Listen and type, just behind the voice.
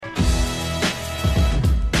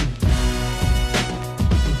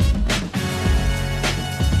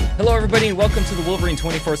everybody, and welcome to the Wolverine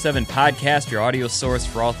 24/7 podcast, your audio source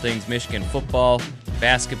for all things Michigan football,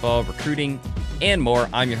 basketball, recruiting, and more.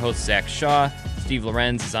 I'm your host, Zach Shaw. Steve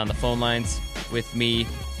Lorenz is on the phone lines with me.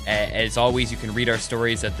 As always, you can read our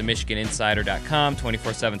stories at themichiganinsider.com,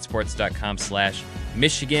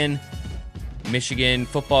 247sports.com/Michigan. Michigan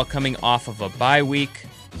football coming off of a bye week,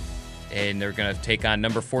 and they're going to take on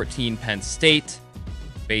number 14 Penn State.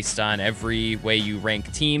 Based on every way you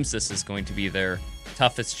rank teams, this is going to be their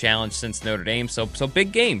toughest challenge since Notre Dame. So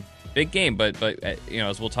big game. But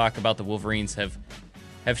as we'll talk about, the Wolverines have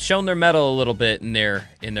shown their mettle a little bit in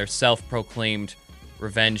their self-proclaimed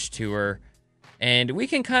revenge tour, and we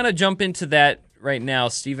can kind of jump into that right now.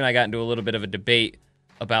 Steve and I got into a little bit of a debate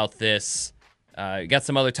about this. Got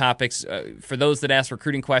some other topics. For those that ask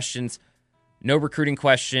recruiting questions, no recruiting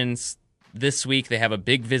questions this week. They have a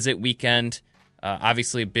big visit weekend.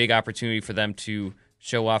 Obviously, a big opportunity for them to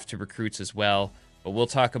show off to recruits as well. But we'll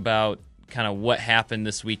talk about kind of what happened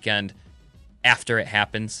this weekend after it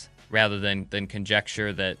happens, rather than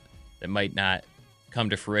conjecture that might not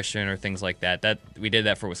come to fruition or things like that. That we did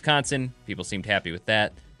that for Wisconsin. People seemed happy with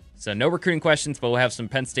that. So no recruiting questions, but we'll have some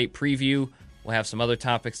Penn State preview. We'll have some other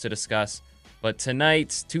topics to discuss. But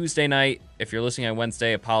tonight, Tuesday night, if you're listening on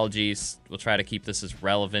Wednesday, apologies. We'll try to keep this as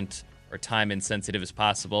relevant or time insensitive as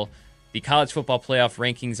possible. The college football playoff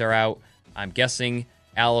rankings are out. I'm guessing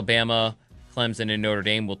Alabama, Clemson, and Notre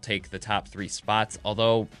Dame will take the top three spots,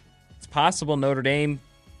 although it's possible Notre Dame,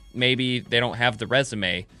 maybe they don't have the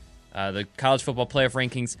resume. The college football playoff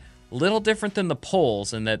rankings, a little different than the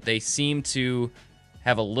polls in that they seem to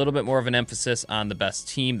have a little bit more of an emphasis on the best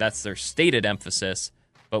team. That's their stated emphasis.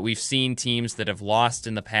 But we've seen teams that have lost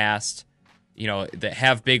in the past, that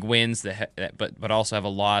have big wins, but also have a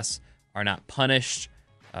loss, are not punished.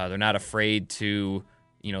 They're not afraid to,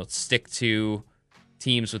 stick to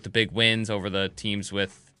teams with the big wins over the teams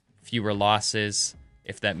with fewer losses,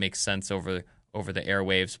 if that makes sense over the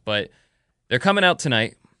airwaves. But they're coming out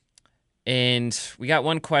tonight, and we got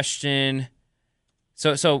one question.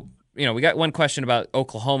 So we got one question about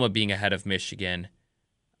Oklahoma being ahead of Michigan.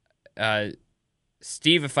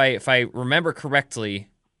 Steve, if I remember correctly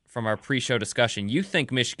from our pre-show discussion, you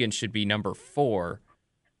think Michigan should be number 4,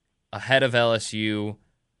 ahead of LSU,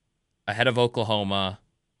 ahead of Oklahoma,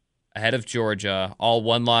 ahead of Georgia, all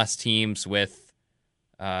one-loss teams with,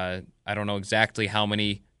 I don't know exactly how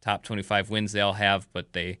many top 25 wins they all have,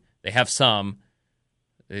 but they have some.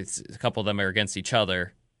 A couple of them are against each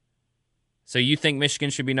other. So you think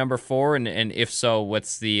Michigan should be number 4, and if so,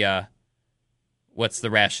 what's the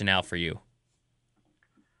rationale for you?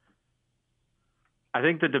 I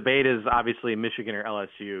think the debate is obviously Michigan or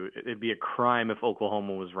LSU. It'd be a crime if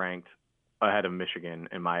Oklahoma was ranked ahead of Michigan,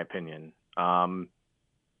 in my opinion.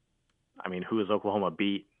 Who has Oklahoma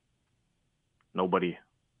beat? Nobody.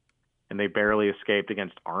 And they barely escaped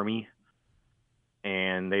against Army.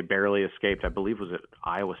 And they barely escaped, I believe, was it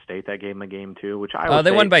Iowa State that gave them a game too? Which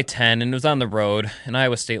they won by 10, and it was on the road. And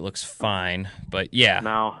Iowa State looks fine, but yeah.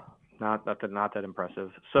 No, not that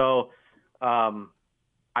impressive. So,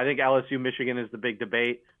 I think LSU Michigan is the big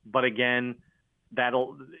debate, but again, that's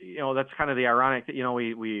kind of the ironic.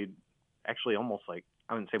 We actually almost I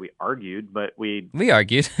wouldn't say we argued, but we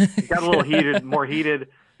argued. Got a little more heated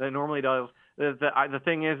than it normally does. The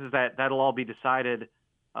thing is that that'll all be decided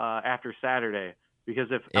after Saturday, because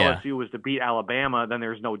if LSU was to beat Alabama, then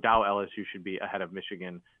there's no doubt LSU should be ahead of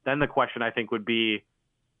Michigan. Then the question, I think, would be,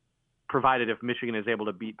 provided if Michigan is able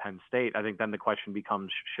to beat Penn State, I think then the question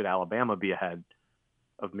becomes, should Alabama be ahead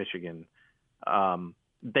of Michigan?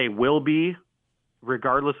 They will be,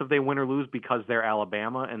 regardless if they win or lose, because they're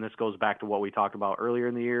Alabama. And this goes back to what we talked about earlier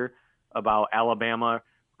in the year about Alabama,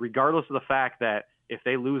 regardless of the fact that if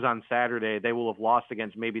they lose on Saturday, they will have lost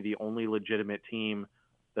against maybe the only legitimate team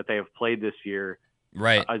that they have played this year.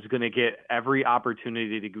 Right. Is going to get every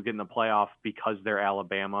opportunity to get in the playoff because they're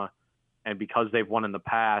Alabama. And because they've won in the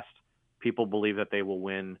past, people believe that they will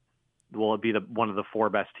win. Will it be one of the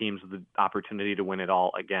 4 best teams with the opportunity to win it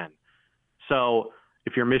all again? So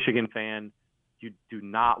if you're a Michigan fan, you do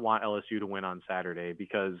not want LSU to win on Saturday,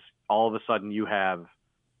 because all of a sudden you have,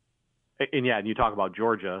 and you talk about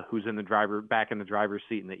Georgia, who's back in the driver's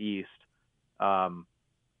seat in the East. All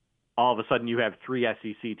of a sudden you have 3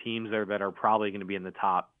 SEC teams there that are probably going to be in the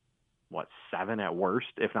top, 7 at worst,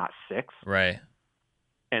 if not 6. Right.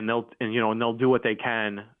 And they'll do what they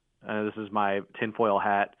can. This is my tinfoil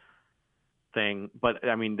hat thing, but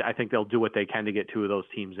I think they'll do what they can to get 2 of those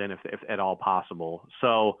teams in if at all possible.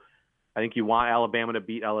 So I think you want Alabama to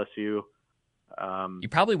beat LSU. You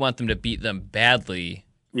probably want them to beat them badly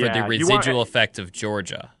for the residual effect of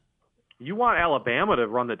Georgia. you want Alabama to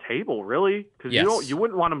run the table, really, because you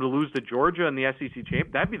wouldn't want them to lose to Georgia in the SEC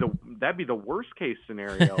champ. That'd be the worst case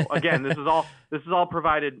scenario. Again, this is all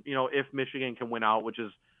provided, if Michigan can win out, which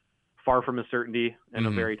is far from a certainty and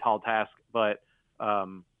a very tall task. But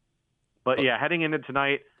yeah, heading into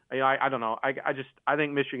tonight, I don't know. I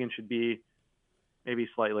think Michigan should be maybe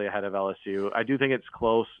slightly ahead of LSU. I do think it's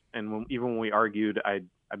close, and even when we argued, I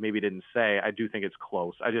maybe didn't say I do think it's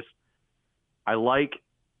close.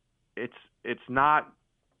 It's not.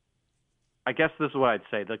 I guess this is what I'd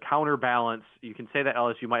say. The counterbalance, you can say that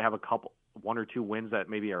LSU might have one or two wins that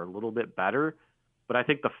maybe are a little bit better, but I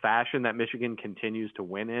think the fashion that Michigan continues to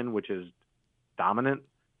win in, which is dominant,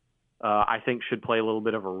 I think should play a little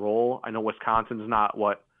bit of a role. I know Wisconsin's not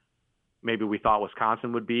what maybe we thought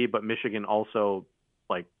Wisconsin would be, but Michigan also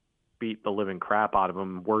beat the living crap out of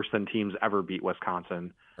them, worse than teams ever beat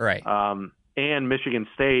Wisconsin. Right. And Michigan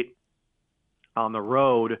State on the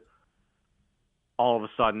road, all of a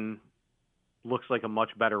sudden, looks like a much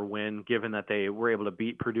better win, given that they were able to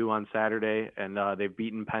beat Purdue on Saturday, and they've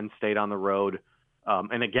beaten Penn State on the road.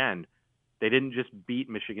 And again, they didn't just beat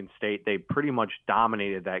Michigan State; they pretty much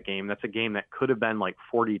dominated that game. That's a game that could have been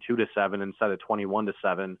 42-7 instead of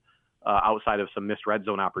 21-7, outside of some missed red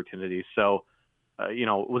zone opportunities. So, it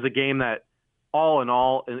was a game that, all in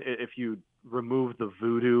all, if you remove the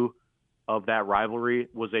voodoo of that rivalry,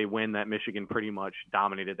 was a win that Michigan pretty much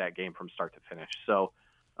dominated that game from start to finish. So,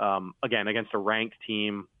 again, against a ranked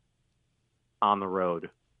team on the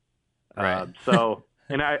road. Right.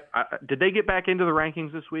 And I did they get back into the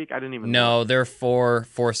rankings this week? I didn't even know. No, they're four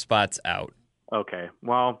spots out. Okay.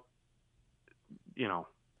 Well,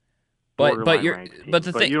 but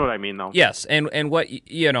the thing, you know what I mean, though. Yes, and what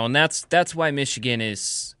and that's why Michigan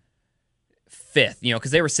is fifth.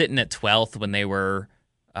 Because they were sitting at 12th when they were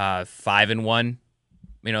 5-1.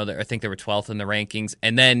 I think they were 12th in the rankings,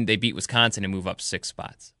 and then they beat Wisconsin and move up 6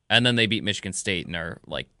 spots, and then they beat Michigan State and are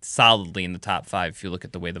solidly in the top 5 if you look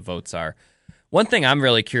at the way the votes are. One thing I'm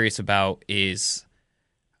really curious about is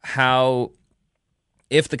how,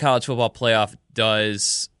 if the college football playoff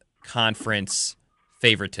does conference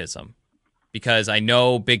favoritism, because I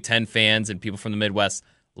know Big Ten fans and people from the Midwest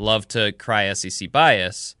love to cry SEC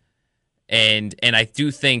bias, and I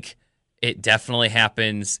do think it definitely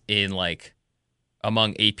happens in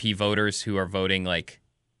among AP voters who are voting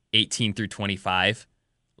 18 through 25.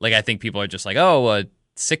 I think people are just a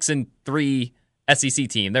 6-3 SEC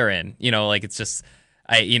team, they're in. It's just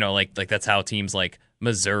that's how teams like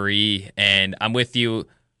Missouri, and I'm with you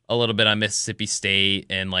a little bit on Mississippi State,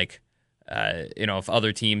 and if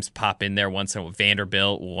other teams pop in there once in a while,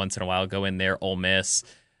 Vanderbilt will once in a while go in there, Ole Miss,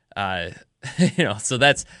 so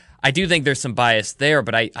that's, I do think there's some bias there,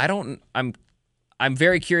 but I'm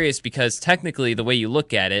very curious because technically the way you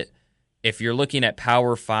look at it, if you're looking at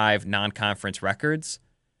Power 5 non-conference records,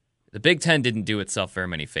 the Big Ten didn't do itself very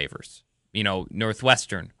many favors.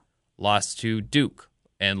 Northwestern lost to Duke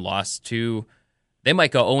and they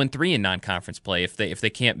might go 0-3 in non-conference play if they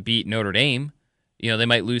can't beat Notre Dame. They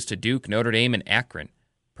might lose to Duke, Notre Dame, and Akron.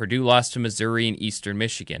 Purdue lost to Missouri and Eastern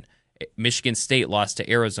Michigan. Michigan State lost to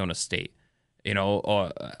Arizona State.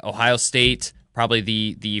 Ohio State, probably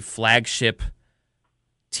the flagship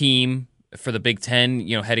team for the Big Ten,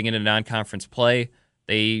 heading into non-conference play.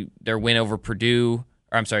 Their win over over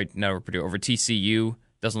TCU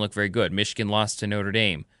doesn't look very good. Michigan lost to Notre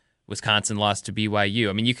Dame. Wisconsin lost to BYU.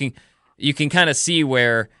 I mean, you can kind of see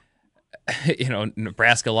where,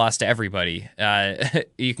 Nebraska lost to everybody.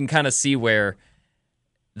 You can kind of see where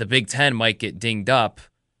the Big Ten might get dinged up.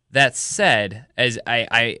 That said, as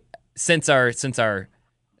since our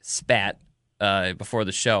spat before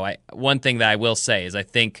the show, one thing that I will say is I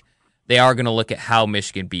think they are going to look at how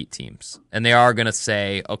Michigan beat teams, and they are going to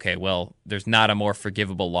say, okay, well, there's not a more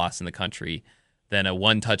forgivable loss in the country than a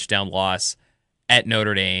 1-touchdown loss at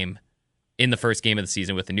Notre Dame in the first game of the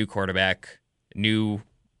season with a new quarterback,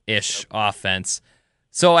 new-ish offense.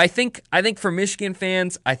 So I think for Michigan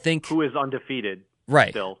fans, who is undefeated.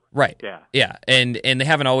 Right. Still. Right. Yeah. Yeah. And they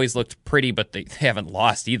haven't always looked pretty, but they haven't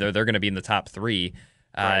lost either. They're going to be in the top 3.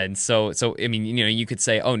 Right. And so I mean, you could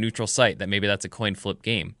say, oh, neutral site, that maybe that's a coin flip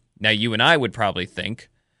game. Now, you and I would probably think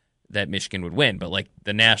that Michigan would win, but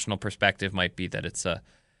the national perspective might be that it's a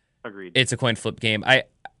coin flip game.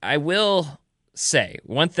 I will say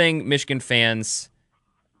one thing, Michigan fans,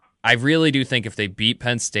 I really do think if they beat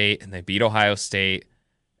Penn State and they beat Ohio State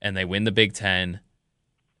and they win the Big Ten,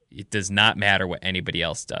 it does not matter what anybody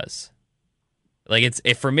else does. I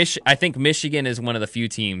think Michigan is one of the few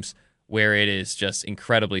teams where it is just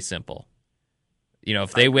incredibly simple.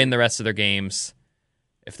 If they win the rest of their games,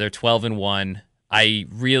 if they're 12-1,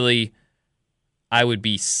 I would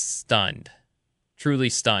be stunned, truly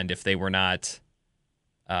stunned, if they were not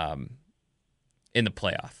in the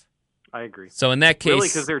playoff. I agree. So in that case, really,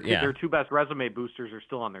 because their two best resume boosters are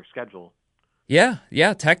still on their schedule. Yeah,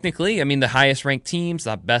 technically. I mean, the highest-ranked teams,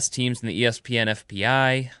 the best teams in the ESPN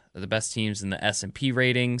FPI, the best teams in the S&P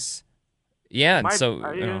ratings. Yeah,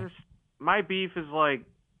 and my beef is, like,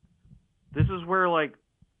 this is where, like,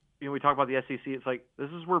 we talk about the SEC. It's like, this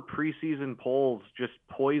is where preseason polls just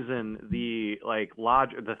poison the, like,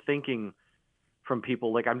 the thinking from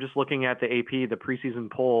people. Like, I'm just looking at the AP, the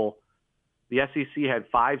preseason poll. The SEC had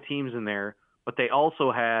 5 teams in there, but they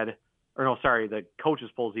also had, the coaches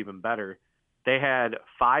poll is even better. They had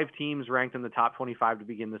 5 teams ranked in the top 25 to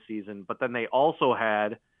begin the season, but then they also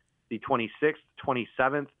had the 26th,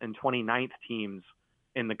 27th, and 29th teams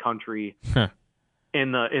in the country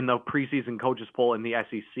in the preseason coaches poll in the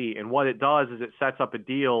SEC. And what it does is it sets up a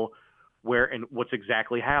deal where, and what's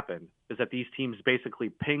exactly happened is that these teams basically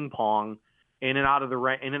ping pong in and out of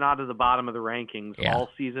the bottom of the rankings all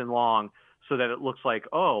season long, so that it looks like,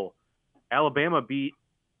 oh, Alabama beat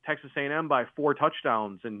Texas A&M by 4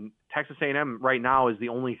 touchdowns, and Texas A&M right now is the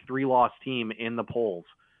only 3-loss team in the polls,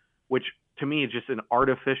 which to me is just an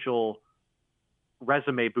artificial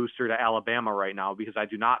resume booster to Alabama right now, because I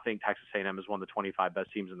do not think Texas A&M is one of the 25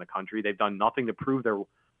 best teams in the country. They've done nothing to prove they're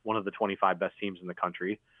one of the 25 best teams in the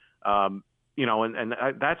country. And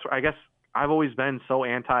that's, I guess, I've always been so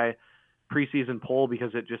anti preseason poll,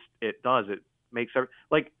 because it makes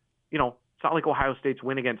it's not like Ohio State's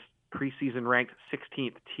win against preseason ranked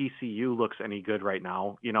 16th TCU looks any good right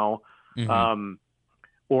now,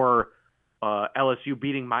 or LSU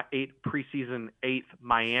beating my preseason 8th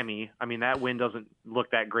Miami. I mean, that win doesn't look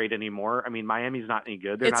that great anymore. I mean, Miami's not any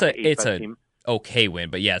good. They're not the 8th best team. Okay win,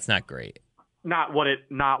 but yeah, it's not great. Not what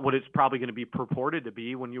it's probably going to be purported to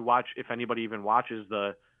be when you watch, if anybody even watches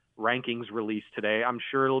the rankings released today. I'm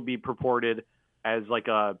sure it'll be purported as like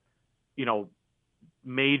a,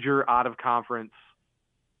 major out of conference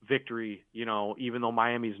victory, even though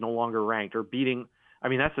Miami's no longer ranked, or beating. I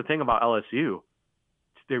mean, that's the thing about LSU.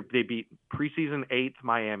 They beat preseason 8th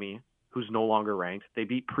Miami, who's no longer ranked. They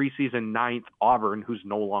beat preseason 9th Auburn, who's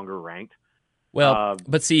no longer ranked. Well,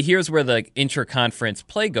 but see, here's where the intra-conference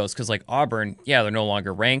play goes, because like Auburn, yeah, they're no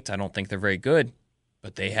longer ranked. I don't think they're very good,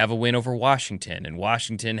 but they have a win over Washington, and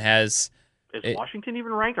Washington has. Is Washington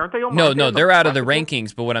even ranked? Aren't they? No, they're out of the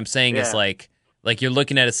rankings. But what I'm saying is like you're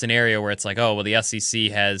looking at a scenario where it's like, oh, well, the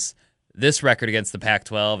SEC has this record against the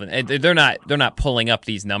Pac-12, and they're not pulling up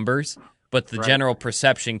these numbers, but the general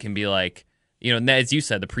perception can be like, as you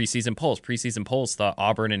said, the preseason polls thought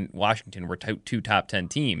Auburn and Washington were 2 top 10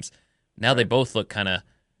 teams. Now they both look kind of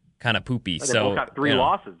poopy. They both got 3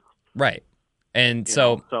 losses, right? And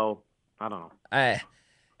so I don't know. It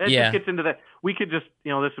just gets into that. We could just,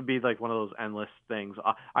 this would be like one of those endless things.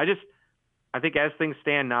 I think as things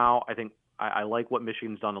stand now, I like what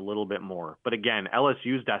Michigan's done a little bit more. But again,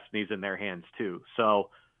 LSU's destiny's in their hands too. So,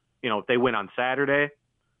 if they win on Saturday,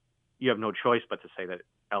 you have no choice but to say that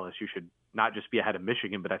LSU should not just be ahead of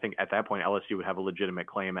Michigan, but I think at that point LSU would have a legitimate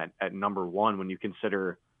claim at number 1 when you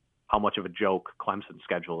consider how much of a joke Clemson's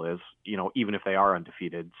schedule is, even if they are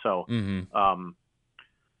undefeated. So, I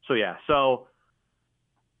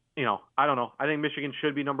don't know. I think Michigan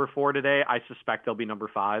should be number 4 today. I suspect they'll be number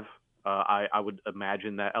 5. I would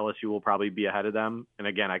imagine that LSU will probably be ahead of them. And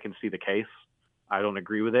again, I can see the case. I don't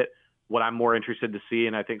agree with it. What I'm more interested to see,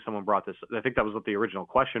 and I think someone brought this, I think that was what the original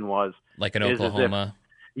question was. Like in Oklahoma.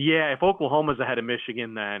 If Oklahoma's ahead of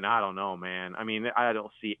Michigan, then I don't know, man. I mean, I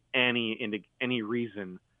don't see any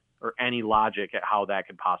reason or any logic at how that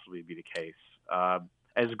could possibly be the case.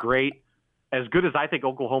 As good as I think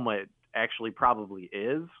Oklahoma actually probably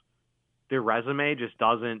is, their resume just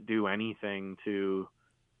doesn't do anything to,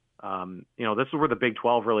 this is where the Big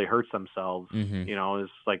 12 really hurts themselves.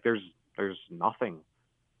 It's like there's nothing.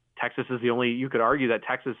 Texas is the only, you could argue that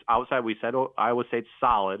Texas outside, we said Iowa State's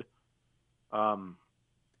solid.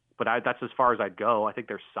 But that's as far as I'd go. I think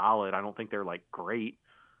they're solid. I don't think they're like great.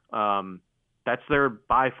 That's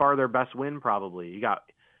by far their best win probably. You got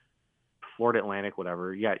Florida Atlantic,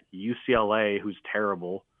 whatever. You got UCLA, who's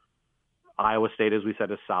terrible. Iowa State, as we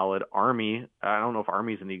said, is solid. Army, I don't know if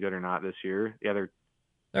Army's any good or not this year. Yeah,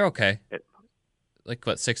 they're okay. Like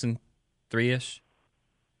what, 6-3-ish?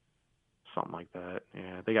 Something like that.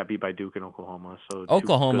 Yeah, they got beat by Duke and Oklahoma. So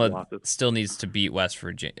Oklahoma still needs to beat West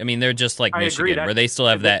Virginia. I mean, they're just like Michigan, where they still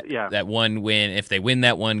have that one win. If they win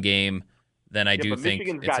that one game, then I do think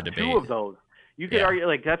Michigan's it's got a debate. 2 of those. You could argue,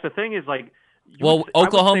 like, that's the thing is, like...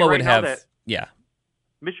 Oklahoma would have...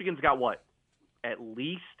 Michigan's got what? At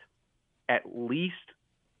least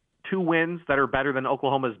 2 wins that are better than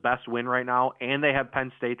Oklahoma's best win right now, and they have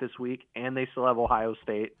Penn State this week, and they still have Ohio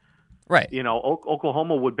State. Right. You know,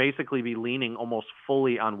 Oklahoma would basically be leaning almost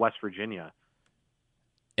fully on West Virginia.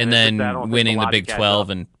 And then winning the Big 12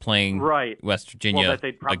 and playing West Virginia well,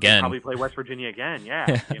 they'd probably play West Virginia again,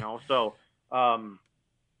 yeah. You know, so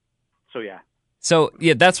yeah. So,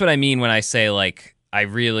 yeah, that's what I mean when I say, like, I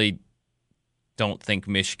really don't think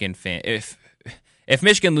Michigan if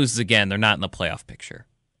Michigan loses again, they're not in the playoff picture.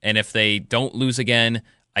 And if they don't lose again,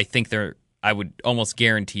 I think I would almost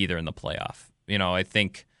guarantee they're in the playoff. You know, I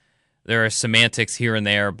think there are semantics here and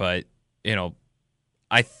there, but, you know,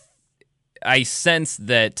 I sense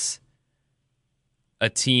that a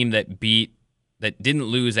team that didn't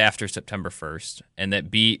lose after September 1st and that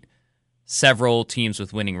beat several teams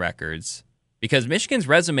with winning records, because Michigan's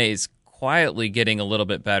resume is quietly getting a little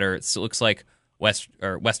bit better. It looks like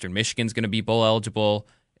Western Michigan's going to be bowl eligible.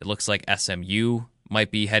 It looks like SMU might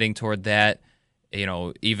be heading toward that. You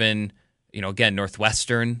know, even, you know, again,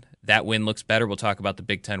 Northwestern, that win looks better. We'll talk about the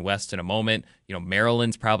Big Ten West in a moment. You know,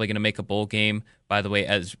 Maryland's probably going to make a bowl game. By the way,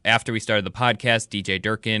 after we started the podcast, DJ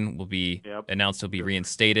Durkin will be announced he'll be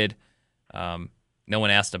reinstated. No one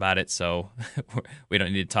asked about it, so we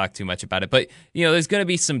don't need to talk too much about it. But, you know, there's going to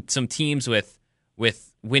be some teams with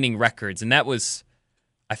winning records, and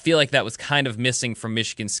I feel like that was kind of missing from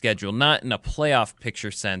Michigan's schedule, not in a playoff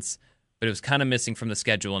picture sense, but it was kind of missing from the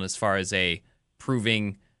schedule, and as far as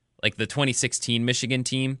proving, like the 2016 Michigan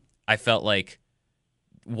team, I felt like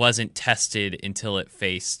wasn't tested until it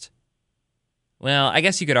faced, well, I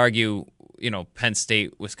guess you could argue, you know, Penn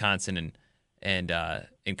State, Wisconsin, and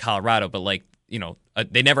in Colorado, but, like, you know,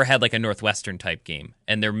 they never had like a Northwestern type game,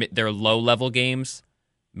 and their low level games,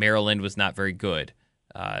 Maryland was not very good.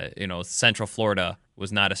 You know, Central Florida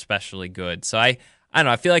was not especially good. So I don't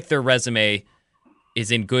know. I feel like their resume is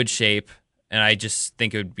in good shape, and I just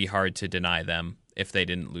think it would be hard to deny them if they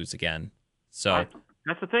didn't lose again. So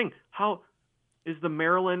that's the thing. How is the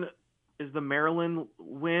Maryland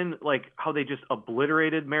win, like how they just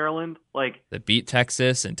obliterated Maryland, like they beat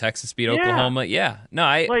Texas and Texas beat Oklahoma. Yeah, no,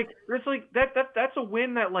 it's like that's a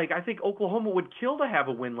win that, like, I think Oklahoma would kill to have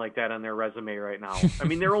a win like that on their resume right now. I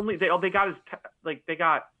mean, they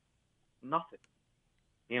got nothing.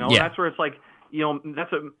 You know, that's where it's like, you know,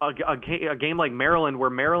 that's a game like Maryland, where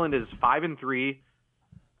Maryland is 5-3.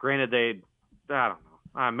 Granted, I don't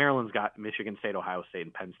know. Maryland's got Michigan State, Ohio State,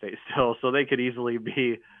 and Penn State still, so they could easily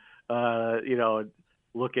be, you know,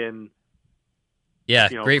 looking. Yeah,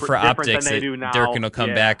 you know, great for optics. Durkin will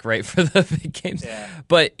come back right for the big games. Yeah.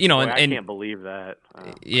 But, you know, I can't believe that.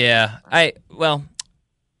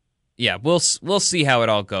 We'll see how it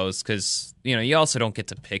all goes, because, you know, you also don't get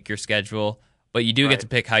to pick your schedule, but you do get to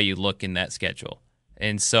pick how you look in that schedule.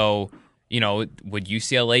 And so, you know, would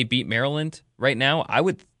UCLA beat Maryland right now? I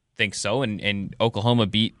would think so, and Oklahoma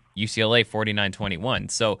beat UCLA 49-21.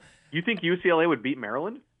 So you think UCLA would beat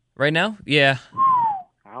Maryland right now? Yeah.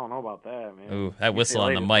 I don't know about that, man. Ooh, that whistle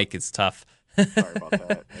on the mic is tough. Sorry about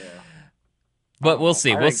that. Yeah. But we'll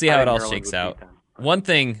see. We'll see how it all shakes out. One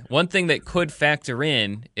thing that could factor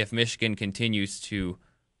in if Michigan continues to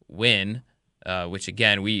win, which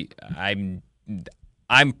again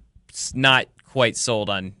I'm not quite sold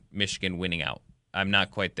on Michigan winning out. I'm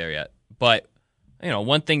not quite there yet. But, you know,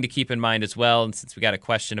 one thing to keep in mind as well, and since we got a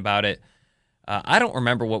question about it, I don't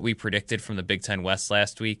remember what we predicted from the Big Ten West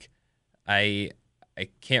last week. I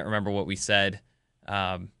can't remember what we said.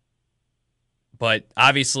 But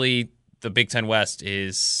obviously the Big Ten West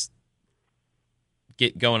is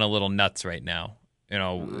going a little nuts right now. You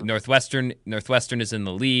know, Northwestern is in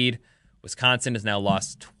the lead. Wisconsin has now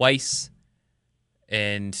lost twice,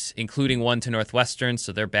 and including one to Northwestern,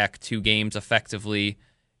 so they're back 2 games effectively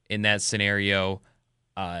in that scenario.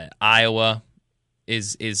 Iowa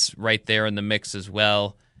is right there in the mix as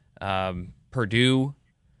well. Purdue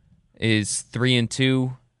is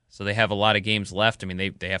 3-2, so they have a lot of games left. I mean,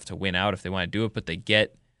 they have to win out if they want to do it, but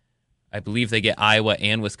I believe they get Iowa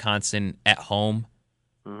and Wisconsin at home.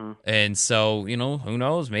 Mm-hmm. And so, you know, who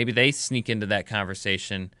knows? Maybe they sneak into that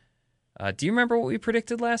conversation. Do you remember what we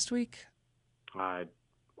predicted last week? I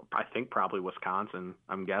think probably Wisconsin,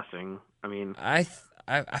 I'm guessing. I mean, I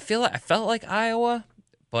felt like Iowa,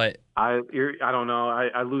 but I don't know.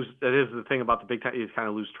 I lose. That is the thing about the Big Ten. You kind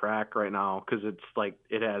of lose track right now, because it's like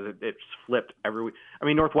it's flipped every week. I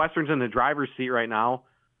mean, Northwestern's in the driver's seat right now,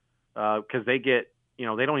 because they get, you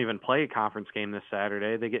know, they don't even play a conference game this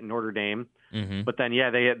Saturday. They get Notre Dame, but then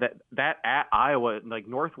they that at Iowa, like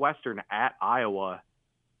Northwestern at Iowa,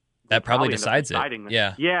 that probably decides it.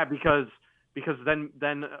 Yeah, because then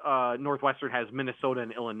Northwestern has Minnesota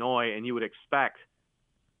and Illinois, and you would expect,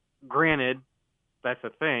 granted, That's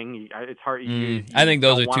the thing. It's hard. I think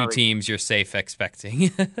those are two teams you're safe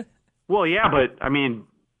expecting. Well, yeah, but I mean,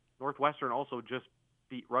 Northwestern also just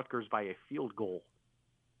beat Rutgers by a field goal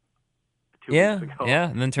 2 weeks ago. Yeah,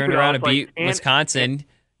 and then turned around and beat Wisconsin.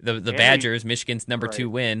 The Badgers, Michigan's number 2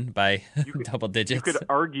 win by double digits. You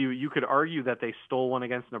could argue that they stole one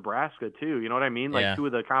against Nebraska too. You know what I mean? Like 2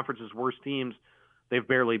 of the conference's worst teams, they've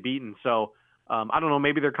barely beaten. So I don't know.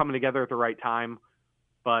 Maybe they're coming together at the right time,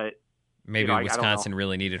 but maybe Wisconsin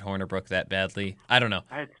really needed Hornibrook that badly. I don't know.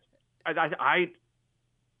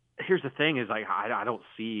 Here's the thing: is like I don't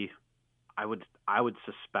see. I would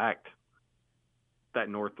suspect that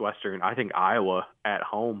Northwestern. I think Iowa at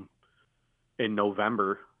home in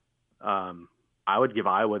November. I would give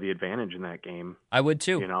Iowa the advantage in that game. I would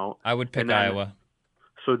too. I would pick Iowa.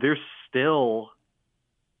 So there's still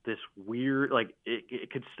this weird, like it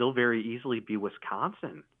could still very easily be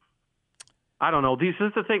Wisconsin. I don't know. This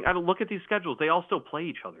is the thing. I don't look at these schedules. They all still play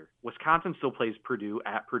each other. Wisconsin still plays Purdue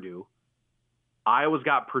at Purdue. Iowa's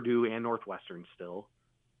got Purdue and Northwestern still.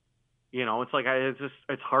 It's like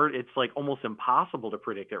it's hard. It's like almost impossible to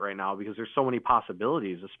predict it right now because there's so many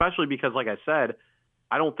possibilities, especially because, like I said,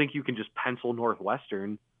 I don't think you can just pencil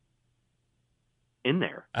Northwestern in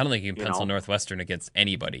there. I don't think you can pencil Northwestern against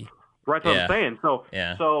anybody. Right, that's what I'm saying.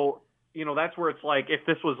 So that's where it's like, if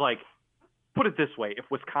this was like, put it this way, if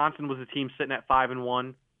Wisconsin was a team sitting at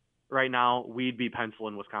 5-1 right now, we'd be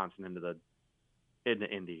penciling Wisconsin into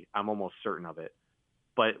Indy. I'm almost certain of it.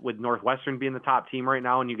 But with Northwestern being the top team right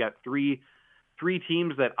now, and you got three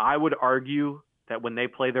teams that I would argue that when they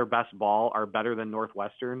play their best ball are better than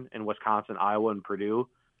Northwestern and Wisconsin, Iowa, and Purdue,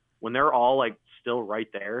 when they're all like still right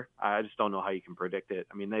there, I just don't know how you can predict it.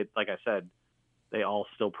 I mean, they, like I said, they all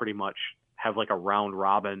still pretty much have like a round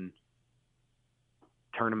robin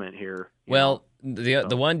tournament here.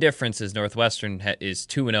 The one difference is Northwestern is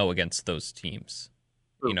 2-0 against those teams.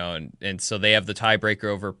 And so they have the tiebreaker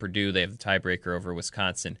over Purdue. They have the tiebreaker over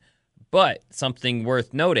Wisconsin. But something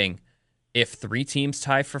worth noting, if 3 teams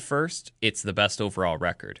tie for first, it's the best overall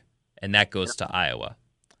record, and that goes to Iowa.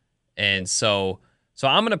 And so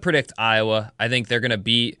I'm going to predict Iowa. I think they're going to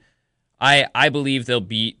beat I believe they'll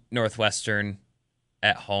beat Northwestern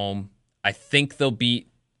at home. I think they'll beat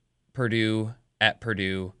Purdue at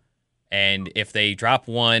Purdue. And if they drop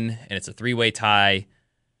one and it's a 3-way tie,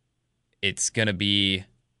 it's going to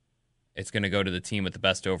go to the team with the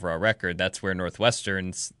best overall record. That's where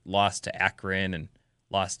Northwestern's lost to Akron and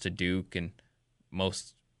lost to Duke and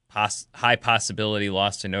most high possibility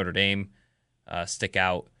lost to Notre Dame stick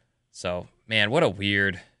out. So, man, what a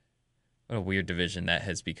weird division that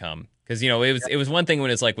has become. Because, it was one thing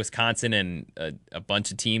when it's like Wisconsin and a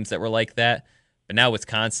bunch of teams that were like that. But now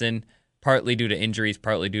Wisconsin, partly due to injuries,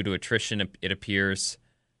 partly due to attrition, it appears,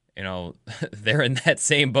 they're in that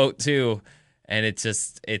same boat too. And it's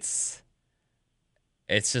just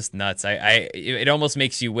nuts. It almost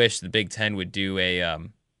makes you wish the Big Ten would do a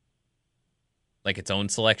like its own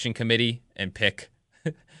selection committee and pick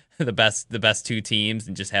the best 2 teams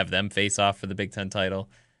and just have them face off for the Big Ten title.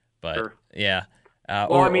 But sure. Yeah.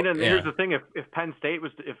 Here's the thing: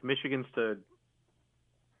 if Michigan's to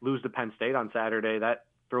lose to Penn State on Saturday, that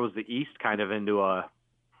throws the East kind of into a.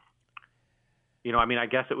 I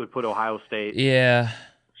guess it would put Ohio State. Yeah.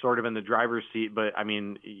 Sort of in the driver's seat, but I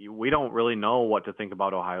mean, we don't really know what to think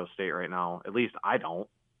about Ohio State right now. At least I don't.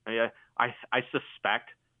 I suspect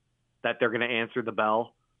that they're going to answer the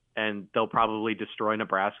bell and they'll probably destroy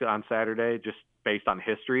Nebraska on Saturday just based on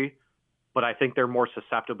history. But I think they're more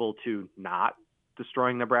susceptible to not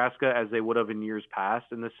destroying Nebraska as they would have in years past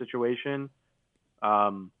in this situation.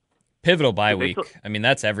 Pivotal bye week. I mean,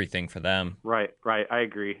 that's everything for them. Right. I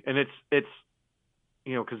agree. And it's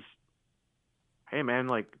because, hey, man,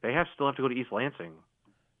 like they still have to go to East Lansing.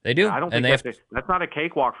 They do. I don't think that's not a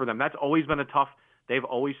cakewalk for them. That's always been they've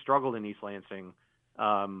always struggled in East Lansing.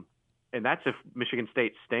 And that's if Michigan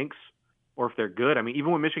State stinks or if they're good. I mean,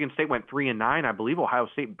 even when Michigan State went 3-9, I believe Ohio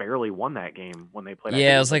State barely won that game when they played.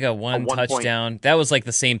 Yeah, it was like a one touchdown. That was like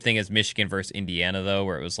the same thing as Michigan versus Indiana, though,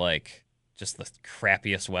 where it was like just the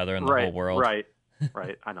crappiest weather in the whole world. Right.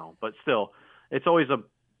 I know. But still, it's always a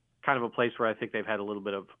kind of a place where I think they've had a little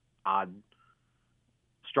bit of odd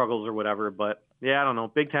struggles or whatever. But, yeah, I don't know.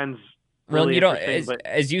 Big Ten's really interesting.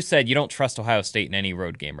 As you said, you don't trust Ohio State in any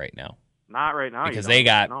road game right now. Not right now. Because they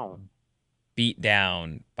got beat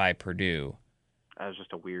down by Purdue. That was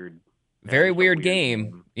just a very weird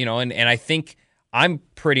game. And I think I'm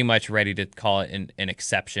pretty much ready to call it an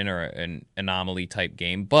exception or an anomaly type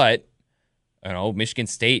game. But, Michigan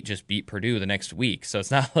State just beat Purdue the next week. So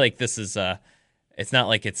it's not like this is it's not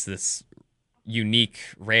like it's this unique,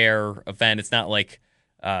 rare event. It's not like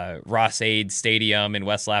Ross-Ade Stadium in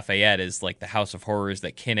West Lafayette is like the House of Horrors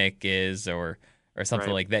that Kinnick is, or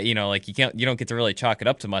something like that. You know, like you don't get to really chalk it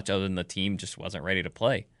up to much other than the team just wasn't ready to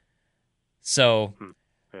play. So,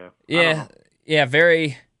 yeah,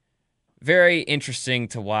 very, very interesting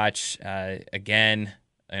to watch. Again,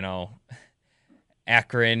 you know,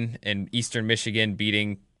 Akron and Eastern Michigan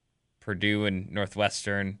beating Purdue and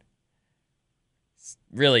Northwestern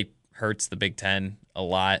really hurts the Big Ten a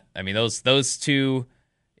lot. I mean, those two,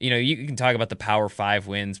 you know, you can talk about the Power 5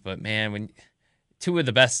 wins, but man, when two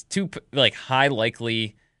like high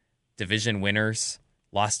likely division winners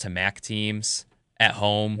lost to MAC teams at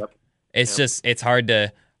home, it's hard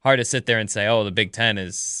to sit there and say, oh, the Big Ten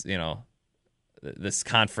is, you know, this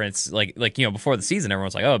conference, like you know, before the season,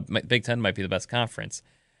 everyone's like, oh, Big Ten might be the best conference.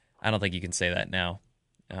 I don't think you can say that now.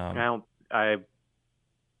 I'm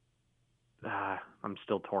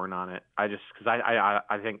still torn on it. Because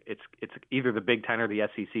I think it's either the Big Ten or the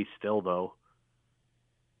SEC still, though.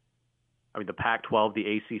 I mean, the Pac-12,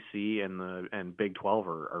 the ACC, and Big 12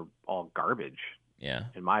 are all garbage. Yeah,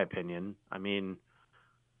 in my opinion. I mean,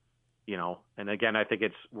 you know, and again, I think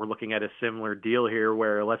we're looking at a similar deal here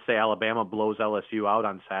where, let's say Alabama blows LSU out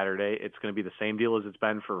on Saturday. It's going to be the same deal as it's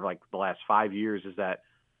been for like the last 5 years, is that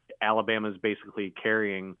Alabama is basically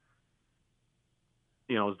carrying,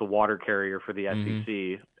 you know, as the water carrier for the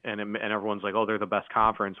SEC, and everyone's like, oh, they're the best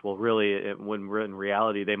conference. Well, really, when in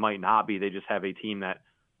reality, they might not be. They just have a team that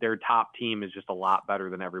their top team is just a lot better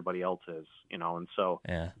than everybody else's, you know, and so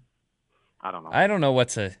I don't know. I don't know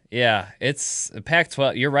it's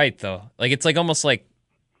Pac-12. You're right, though. Like, it's like almost like,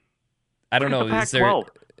 I don't know. Is there?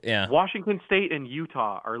 Yeah. Washington State and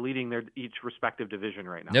Utah are leading their each respective division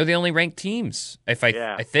right now. They're the only ranked teams. I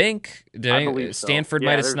think Stanford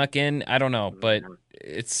might have snuck in. I don't know, but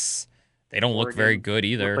they don't look very good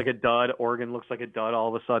either. Looks like a dud. Oregon looks like a dud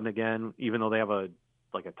all of a sudden again, even though they have a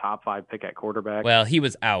top 5 pick at quarterback. Well, he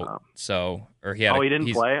was out, he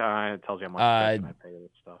didn't play. It tells you how much I pay this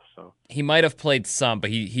stuff. So he might have played some, but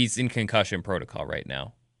he's in concussion protocol right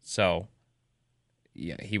now. So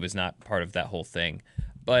yeah, he was not part of that whole thing.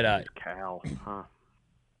 But Cal, huh?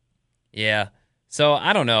 Yeah. So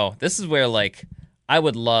I don't know. This is where like I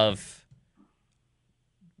would love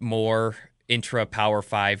more intra Power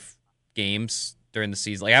 5 games during the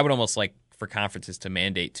season. Like I would almost like for conferences to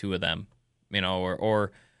mandate 2 of them, you know,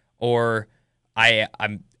 or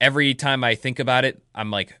I'm every time I think about it,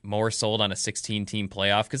 I'm like more sold on a 16-team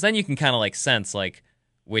playoff, because then you can kind of like sense like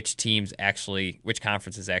which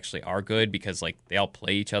conferences actually are good, because like they all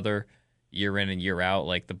play each other year in and year out.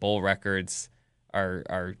 Like the bowl records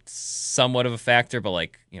are somewhat of a factor, but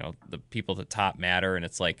like, you know, the people at the top matter, and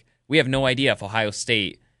it's like we have no idea if Ohio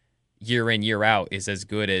State year in year out is as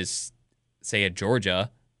good as, say, a Georgia,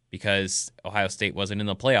 because Ohio State wasn't in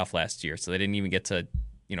the playoff last year, so they didn't even get to,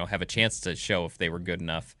 you know, have a chance to show if they were good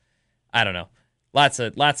enough. I don't know. Lots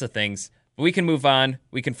of things. But we can move on.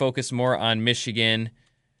 We can focus more on Michigan.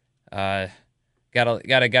 Got a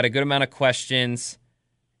good amount of questions.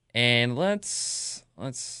 And let's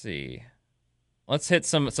see. Let's hit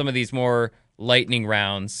some of these more lightning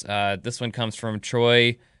rounds. This one comes from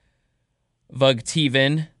Troy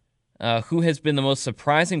Vugteven. Who has been the most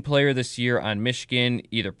surprising player this year on Michigan,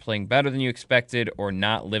 either playing better than you expected or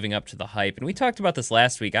not living up to the hype? And we talked about this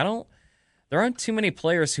last week. There aren't too many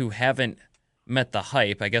players who haven't met the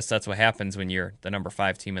hype. I guess that's what happens when you're the number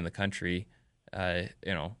 5 team in the country. You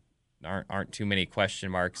know, aren't too many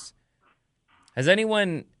question marks. Has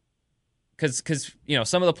anyone? Because you know,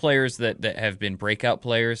 some of the players that have been breakout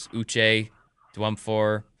players, Uche,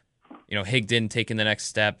 Dwumfor, you know, Higdon taking the next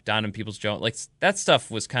step, Donovan Peoples-Jones, like that stuff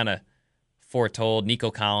was kind of foretold. Nico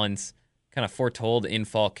Collins kind of foretold in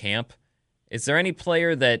fall camp. Is there any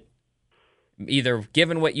player that either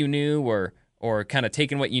given what you knew or kind of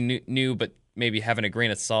taken what you knew but maybe having a grain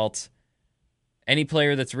of salt, any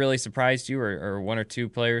player that's really surprised you, or 1 or 2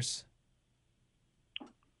 players?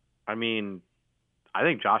 I mean, I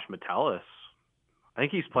think Josh Metellus. I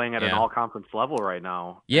think he's playing at an all-conference level right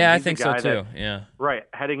now. Yeah, I think so too. Yeah. Right.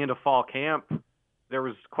 Heading into fall camp, there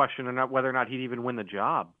was question on whether or not he'd even win the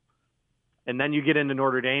job. And then you get into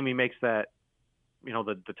Notre Dame, he makes that, you know,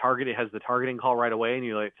 the target, it has the targeting call right away, and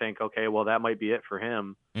you like think, okay, well, that might be it for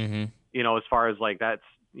him. Mm-hmm. You know, as far as like that's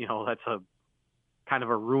a kind of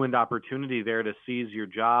a ruined opportunity there to seize your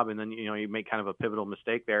job, and then, you know, you make kind of a pivotal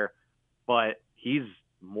mistake there. But he's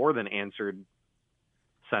more than answered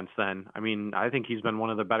since then. I mean, I think he's been one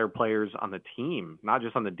of the better players on the team, not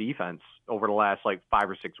just on the defense, over the last like 5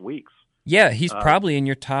 or 6 weeks. Yeah, he's probably in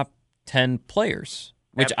your top 10 players.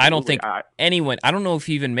 which Absolutely. I don't think anyone. I don't know if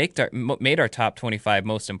he even made our top 25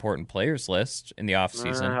 most important players list in the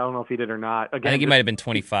offseason. I don't know if he did or not. Again, I think he might have been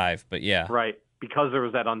 25, but yeah. Right, because there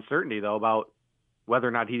was that uncertainty though about whether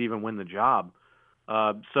or not he'd even win the job.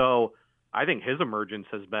 So I think his emergence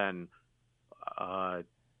has been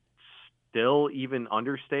still even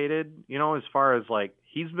understated. As far as like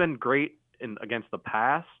he's been great against the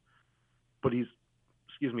pass, but he's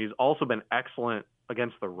also been excellent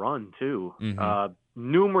against the run too. Mm-hmm.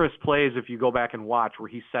 Numerous plays, if you go back and watch, where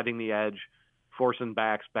he's setting the edge, forcing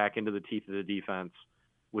backs back into the teeth of the defense,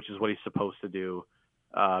 which is what he's supposed to do.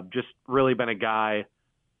 Just really been a guy,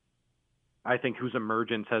 I think, whose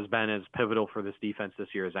emergence has been as pivotal for this defense this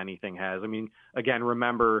year as anything has. I mean, again,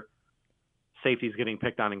 remember, safeties getting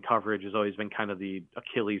picked on in coverage has always been kind of the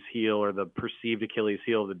Achilles heel or the perceived Achilles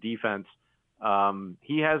heel of the defense.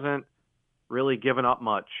 He hasn't really given up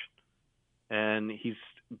much, and he's,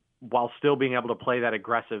 while still being able to play that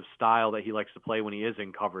aggressive style that he likes to play when he is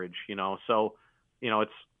in coverage, So,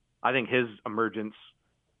 I think his emergence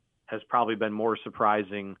has probably been more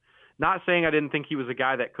surprising. Not saying I didn't think he was a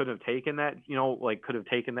guy that could have taken that, could have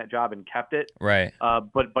taken that job and kept it. Right.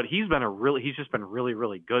 But he's just been really,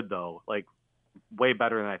 really good though. Like way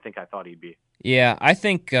better than I think I thought he'd be. Yeah, I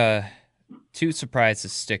think two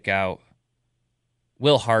surprises stick out.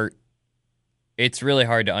 Will Hart. It's really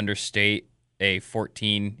hard to understate a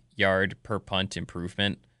 14-yard per punt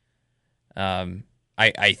improvement.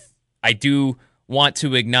 I do want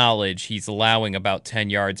to acknowledge he's allowing about 10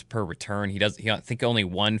 yards per return. I think only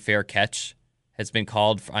one fair catch has been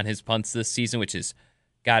called on his punts this season, which has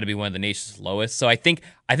got to be one of the nation's lowest. So I think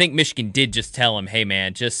Michigan did just tell him, hey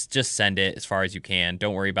man, just send it as far as you can.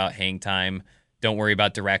 Don't worry about hang time. Don't worry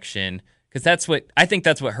about direction, because that's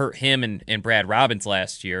what hurt him and Brad Robbins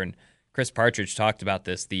last year. And Chris Partridge talked about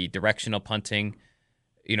this, the directional punting,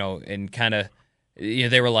 and kind of,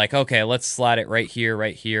 they were like, okay, let's slot it right here,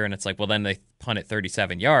 and it's like, well, then they punt it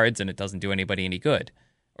 37 yards and it doesn't do anybody any good,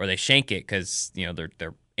 or they shank it because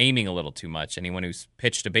they're aiming a little too much. Anyone who's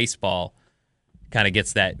pitched a baseball kind of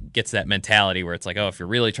gets that mentality where it's like, oh, if you're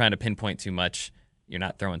really trying to pinpoint too much, you're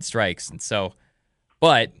not throwing strikes. And so,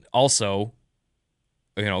 but also,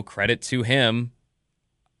 credit to him,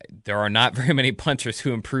 there are not very many punters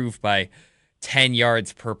who improve by 10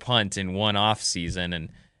 yards per punt in one off season, and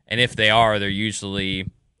if they are, they're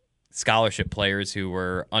usually scholarship players who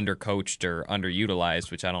were undercoached or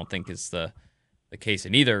underutilized, which I don't think is the case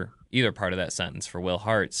in either part of that sentence for Will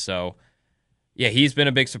Hart. So, yeah, he's been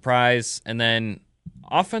a big surprise. And then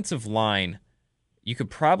offensive line, you could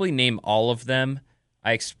probably name all of them.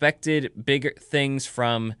 I expected bigger things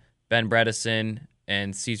from Ben Bredesen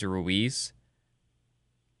and Cesar Ruiz.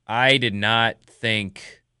 I did not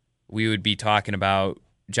think we would be talking about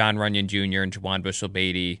John Runyon Jr. and Juwan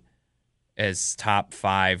Bushell-Beatty as top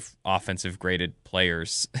 5 offensive graded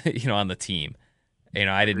players, on the team.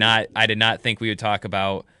 I did not think we would talk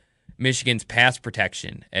about Michigan's pass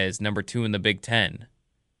protection as number 2 in the Big Ten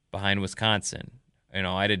behind Wisconsin.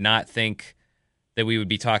 I did not think that we would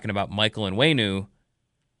be talking about Michael Onwenu.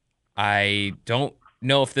 I don't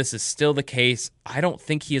know if this is still the case. I don't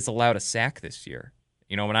think he has allowed a sack this year.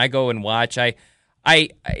 When I go and watch,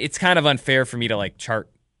 it's kind of unfair for me to chart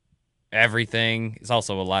everything. It's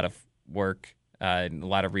also a lot of work, and a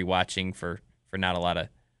lot of rewatching for not a lot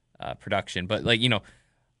of production. But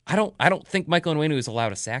I don't think Michael Onwenu has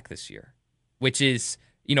allowed a sack this year, which is,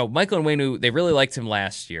 Michael Onwenu, they really liked him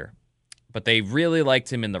last year, but they really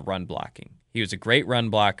liked him in the run blocking. He was a great run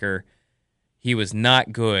blocker. He was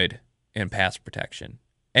not good in pass protection.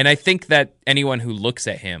 And I think that anyone who looks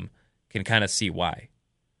at him can kind of see why.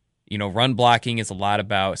 Run blocking is a lot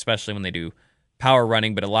about, especially when they do power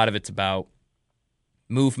running, but a lot of it's about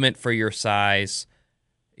movement for your size.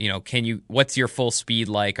 What's your full speed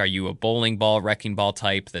like? Are you a bowling ball, wrecking ball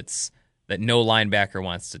type that no linebacker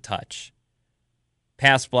wants to touch?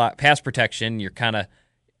 Pass protection, you're kind of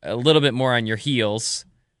a little bit more on your heels,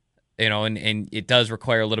 and it does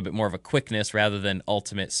require a little bit more of a quickness rather than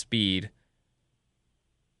ultimate speed.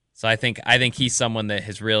 So I think he's someone that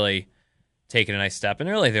has really taken a nice step, and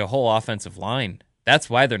really the whole offensive line. That's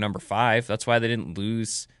why they're number 5. That's why they didn't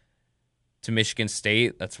lose to Michigan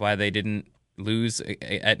State. That's why they didn't lose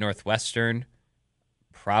at Northwestern.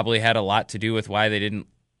 Probably had a lot to do with why they didn't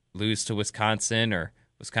lose to Wisconsin, or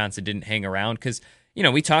Wisconsin didn't hang around. Because,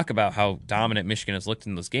 we talk about how dominant Michigan has looked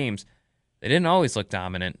in those games. They didn't always look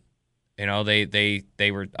dominant.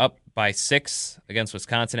 They were up by 6 against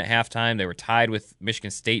Wisconsin at halftime. They were tied with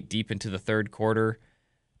Michigan State deep into the third quarter.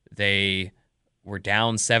 They were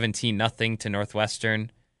down 17-0 to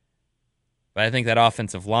Northwestern. But I think that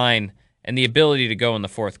offensive line, And the ability to go in the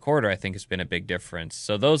fourth quarter, I think, has been a big difference.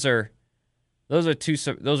 So those are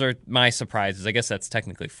my surprises. I guess that's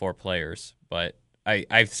technically 4 players, but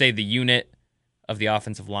I say the unit of the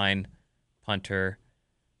offensive line, punter.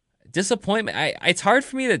 Disappointment. It's hard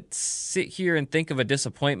for me to sit here and think of a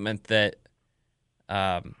disappointment that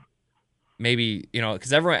maybe,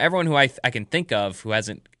 because everyone who I can think of who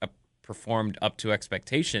hasn't performed up to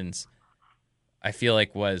expectations, I feel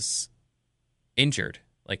like was injured,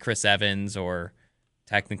 like Chris Evans or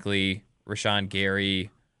technically Rashawn Gary,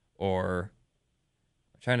 or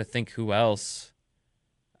I'm trying to think who else.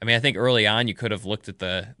 I mean, I think early on you could have looked at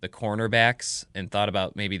the cornerbacks and thought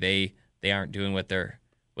about maybe they aren't doing what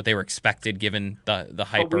they were expected given the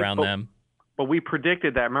hype around them. But we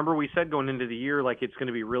predicted that. Remember, we said going into the year, like, it's going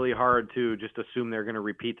to be really hard to just assume they're going to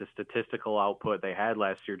repeat the statistical output they had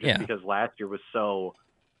last year, just because last year was so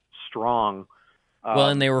strong. Well,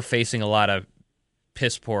 and they were facing a lot of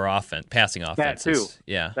piss poor passing offenses.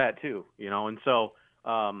 That too. And so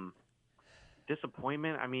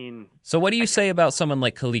disappointment. I mean, so what do you say about someone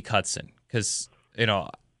like Khaleke Hudson? Because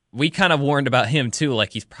we kind of warned about him too.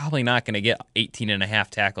 Like, he's probably not going to get 18.5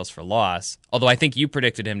 tackles for loss. Although I think you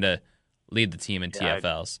predicted him to lead the team in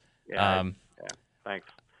TFLs. Thanks.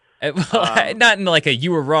 Not in like a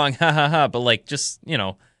you were wrong, ha ha ha, but like just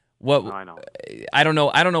what. No, I know. I don't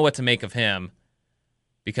know what to make of him,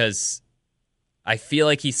 because I feel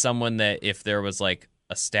like he's someone that if there was like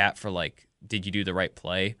a stat for like did you do the right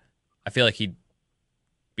play, I feel like he'd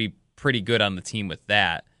be pretty good on the team with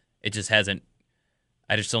that. It just hasn't.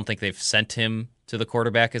 I just don't think they've sent him to the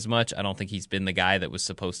quarterback as much. I don't think he's been the guy that was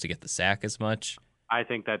supposed to get the sack as much. I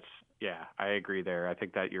think I agree there. I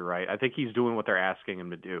think that you're right. I think he's doing what they're asking him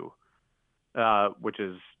to do, which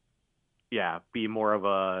is, be more of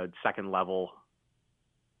a second level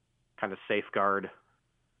kind of safeguard,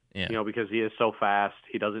 because he is so fast.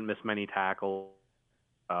 He doesn't miss many tackles.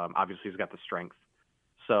 Obviously, he's got the strength.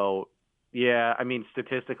 So, I mean,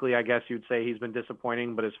 statistically, I guess you'd say he's been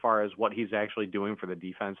disappointing, but as far as what he's actually doing for the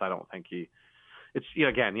defense, I don't think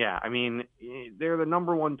I mean, they're the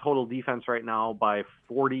number 1 total defense right now by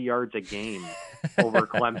 40 yards a game over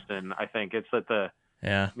Clemson. I think it's at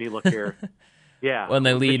let me look here. Yeah. Well, and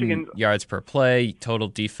they lead in yards per play, total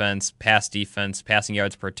defense, passing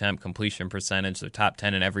yards per attempt, completion percentage. They're top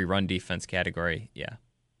 10 in every run defense category. Yeah.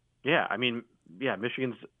 Yeah. I mean,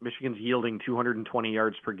 Michigan's yielding 220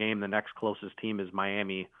 yards per game. The next closest team is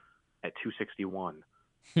Miami at 261.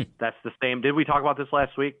 That's the same. Did we talk about this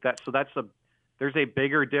last week? There's a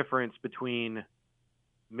bigger difference between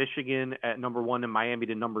Michigan at number 1 and Miami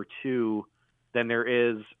to number 2 than there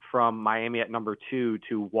is from Miami at number 2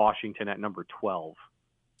 to Washington at number 12.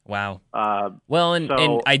 Wow.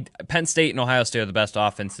 Penn State and Ohio State are the best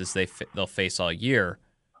offenses they'll face all year,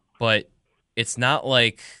 but it's not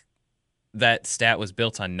like that stat was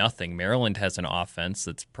built on nothing. Maryland has an offense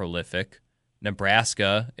that's prolific.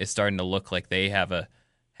 Nebraska is starting to look like they have an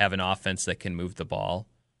offense that can move the ball.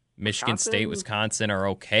 Michigan State, Wisconsin are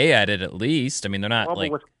okay at it at least. I mean, they're not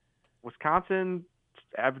Wisconsin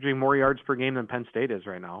averaging more yards per game than Penn State is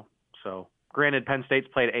right now. So, granted, Penn State's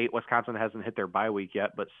played 8. Wisconsin hasn't hit their bye week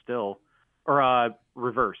yet, but still,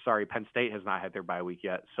 reverse. Sorry, Penn State has not had their bye week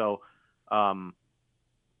yet. So,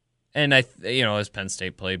 and has Penn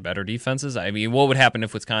State played better defenses? I mean, what would happen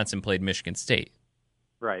if Wisconsin played Michigan State?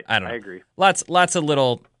 Right. I don't know. I agree. Lots of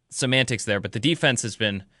little semantics there, but the defense has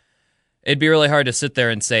been. It'd be really hard to sit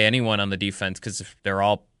there and say anyone on the defense, because if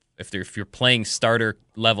you're playing starter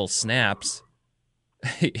level snaps,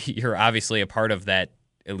 you're obviously a part of that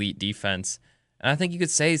elite defense. And I think you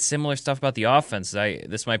could say similar stuff about the offense.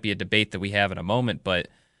 This might be a debate that we have in a moment, but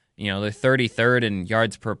they're 33rd in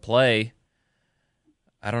yards per play.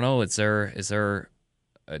 I don't know. Is there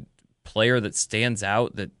a player that stands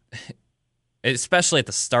out that, especially at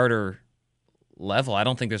the starter level? I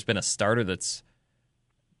don't think there's been a starter that's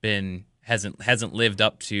hasn't lived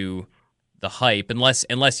up to the hype,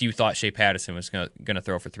 unless you thought Shea Patterson was going to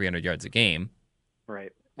throw for 300 yards a game.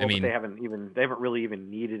 Right. Well, they haven't really even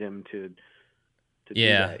needed him to do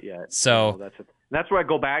that yet. So that's where I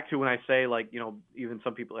go back to when I say, like, even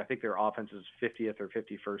some people, I think their offense is 50th or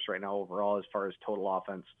 51st right now overall as far as total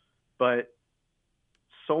offense, but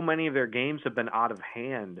so many of their games have been out of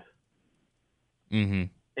hand in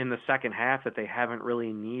the second half that they haven't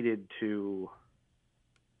really needed to.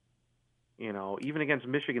 Even against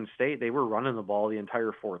Michigan State, they were running the ball the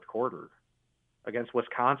entire fourth quarter. Against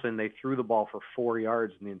Wisconsin, they threw the ball for 4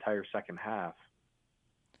 yards in the entire second half.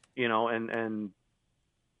 And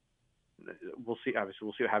we'll see. Obviously,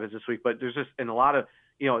 we'll see what happens this week. But there's just a lot of,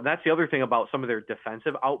 that's the other thing about some of their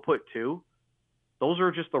defensive output too. those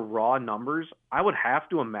are just the raw numbers. I would have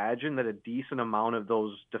to imagine that a decent amount of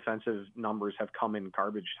those defensive numbers have come in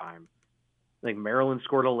garbage time. I think Maryland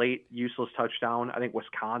scored a late useless touchdown. I think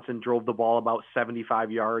Wisconsin drove the ball about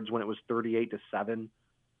 75 yards when it was 38-7.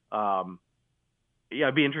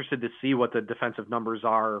 I'd be interested to see what the defensive numbers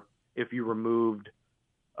are if you removed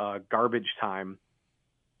garbage time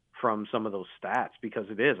from some of those stats, because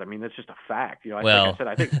it is. I mean, that's just a fact. Like I said,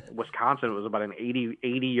 I think Wisconsin was about an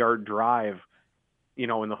 80-yard drive, in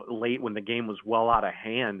the late when the game was well out of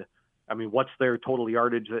hand. I mean, what's their total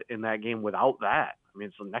yardage in that game without that? I mean,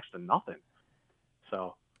 it's next to nothing.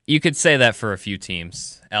 So you could say that for a few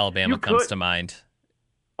teams. Alabama comes to mind.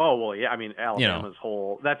 Oh, well, yeah. I mean, Alabama's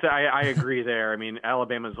I agree there. I mean,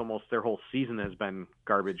 Alabama's almost their whole season has been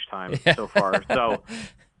garbage time so far. So,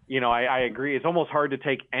 I agree. It's almost hard to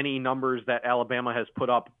take any numbers that Alabama has put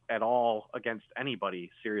up at all against anybody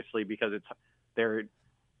seriously, because they were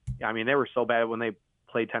so bad when they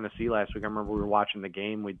played Tennessee last week. I remember we were watching the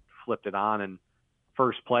game. We flipped it on, and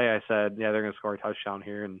first play I said, yeah, they're going to score a touchdown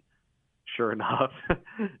here. And sure enough,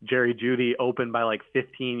 Jerry Jeudy opened by like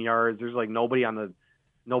 15 yards. There's like nobody on the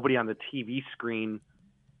TV screen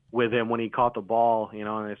with him when he caught the ball,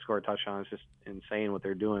 and they scored a touchdown. It's just insane what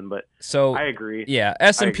they're doing. But so I agree. Yeah,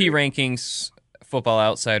 S&P rankings, Football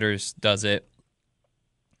Outsiders does it.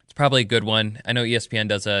 It's probably a good one. I know ESPN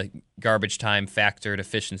does a garbage time factored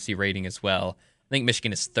efficiency rating as well. I think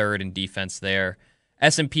Michigan is third in defense there.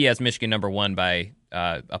 S&P has Michigan number 1 by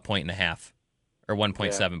a 1.5 or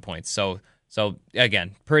 1.7 points. So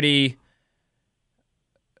again, pretty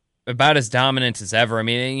about as dominant as ever. I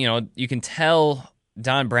mean, you can tell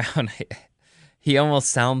Don Brown, he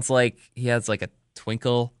almost sounds like he has like a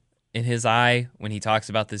twinkle in his eye when he talks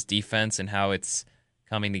about this defense and how it's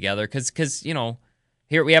coming together. Because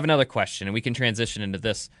here we have another question, and we can transition into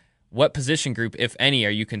this. What position group, if any, are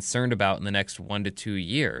you concerned about in the next 1 to 2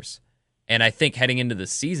 years? And I think heading into the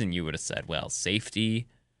season, you would have said, well, safety,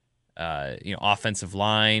 offensive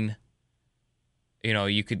line.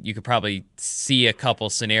 You could probably see a couple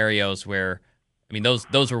scenarios where, I mean,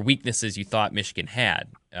 those were weaknesses you thought Michigan had.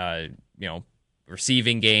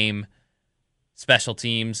 Receiving game, special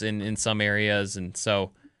teams in some areas, and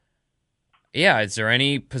so, yeah. Is there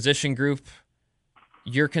any position group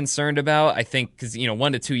you're concerned about? I think because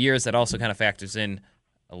 1 to 2 years, that also kind of factors in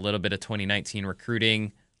a little bit of 2019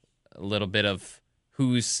 recruiting, a little bit of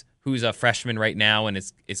who's a freshman right now and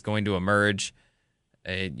is going to emerge,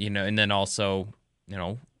 and then also.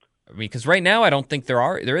 Because right now I don't think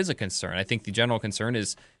there is a concern. I think the general concern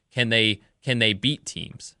is can they beat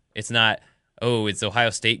teams? It's not, is Ohio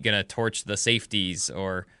State going to torch the safeties,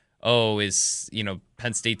 or is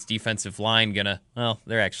Penn State's defensive line going to? Well,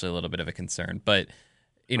 they're actually a little bit of a concern, but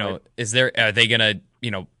right. Are they going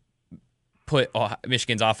to put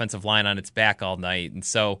Michigan's offensive line on its back all night? And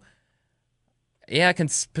so, yeah,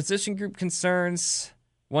 position group concerns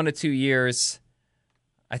 1 to 2 years.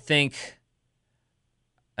 I think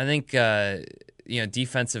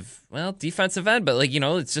defensive end, but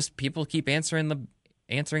it's just people keep answering the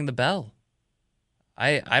bell.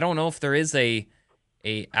 I don't know if there is a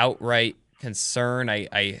outright concern.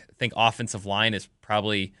 I think offensive line is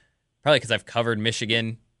probably because I've covered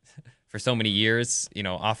Michigan for so many years.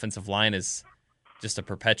 Offensive line is just a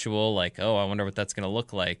perpetual I wonder what that's going to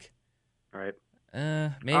look like. Right.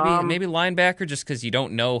 Maybe linebacker, just because you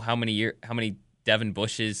don't know how many Devin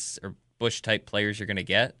Bushes or Bush type players you're going to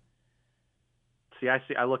get.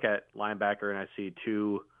 I look at linebacker and I see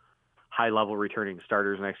 2 high level returning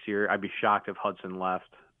starters next year. I'd be shocked if Hudson left.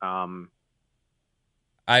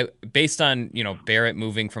 Based on Barrett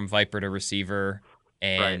moving from Viper to receiver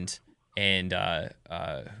and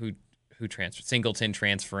who transferred, Singleton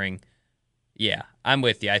transferring. Yeah, I'm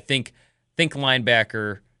with you. I think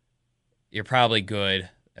linebacker, you're probably good.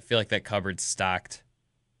 I feel like that cupboard's stocked.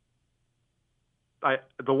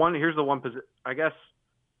 Here's the one position, I guess.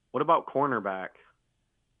 What about cornerback?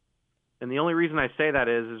 And the only reason I say that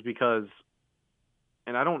is because,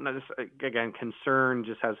 and I don't know, this, again, concern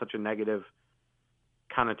just has such a negative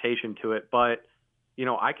connotation to it, but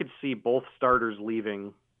I could see both starters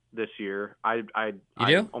leaving this year. You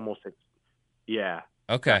do? Yeah.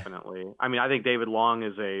 Okay. Definitely. I mean, I think David Long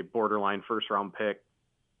is a borderline first round pick,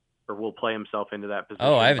 or will play himself into that position.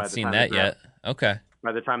 Oh, I haven't seen that yet. Okay.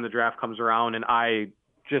 By the time the draft comes around, and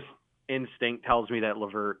instinct tells me that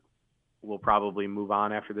LeVert will probably move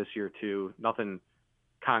on after this year too. Nothing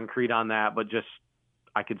concrete on that, but just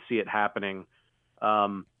I could see it happening.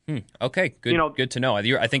 Okay, good. Good to know.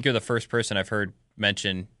 I think you're the first person I've heard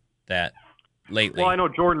mention that lately. Well, I know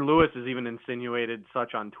Jordan Lewis has even insinuated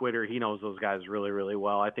such on Twitter. He knows those guys really, really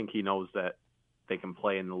well. I think he knows that they can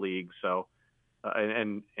play in the league. So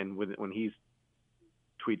and when he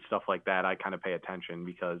tweets stuff like that, I kind of pay attention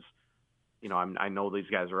because, I know these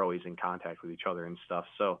guys are always in contact with each other and stuff.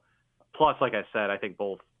 So, plus, like I said, I think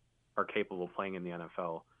both are capable of playing in the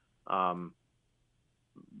NFL.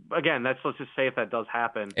 Again, let's just say if that does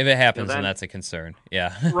happen. If it happens, then that's a concern.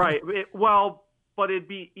 Yeah. Right. But it'd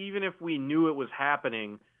be, even if we knew it was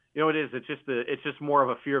happening, it's just more of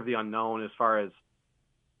a fear of the unknown, as far as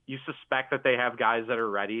you suspect that they have guys that are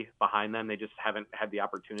ready behind them. They just haven't had the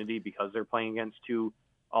opportunity because they're playing against two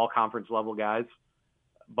all-conference level guys,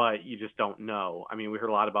 but you just don't know. I mean, we heard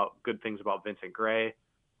a lot about good things about Vincent Gray.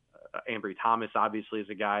 Ambry Thomas obviously is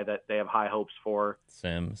a guy that they have high hopes for.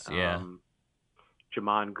 Sims, yeah.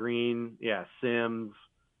 Jamon Green, yeah, Sims.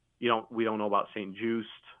 We don't know about St. Juste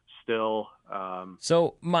still.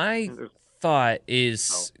 So my thought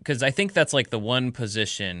is, because I think that's like the one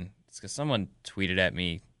position, because someone tweeted at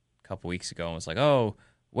me a couple weeks ago and was like, oh,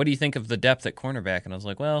 what do you think of the depth at cornerback? And I was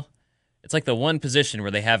like, well, it's like the one position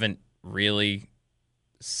where they haven't really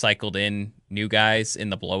cycled in new guys in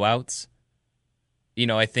the blowouts.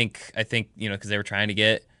 I think because they were trying to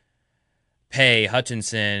get Pay,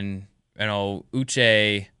 Hutchinson,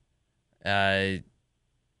 Uche,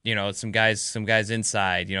 some guys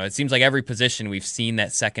inside. It seems like every position we've seen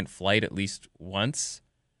that second flight at least once.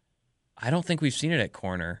 I don't think we've seen it at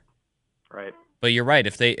corner. Right. But you're right.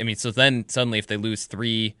 So then suddenly if they lose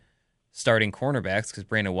 3 starting cornerbacks, because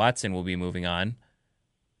Brandon Watson will be moving on.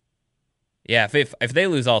 Yeah, if they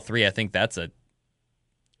lose all 3, I think that's a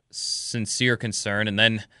sincere concern. And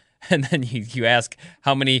then you ask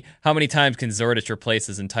how many times can Zordich replace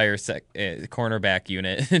his entire cornerback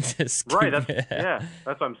unit? Right. That's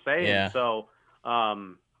what I'm saying. Yeah. So,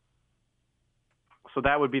 so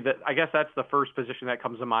that would be I guess that's the first position that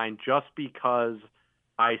comes to mind, just because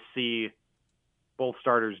I see both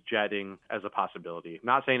starters jetting as a possibility.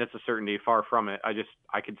 Not saying it's a certainty, far from it.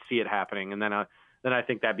 I could see it happening. And then I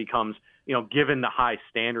think that becomes, given the high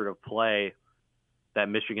standard of play that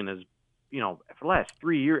Michigan has, for the last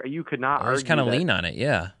 3 years, you could not argue. Just kind of lean on it,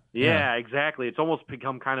 yeah. Yeah, exactly. It's almost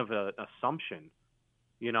become kind of an assumption,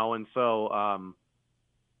 and so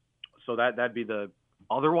that'd be the.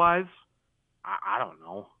 Otherwise, I don't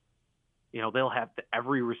know. They'll have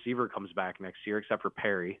every receiver comes back next year except for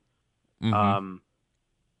Perry. Mm-hmm.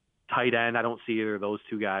 Tight end, I don't see either of those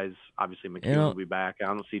two guys. Obviously, McKeon will be back. I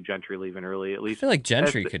don't see Gentry leaving early. At least I feel like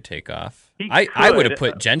Gentry could take off. I would have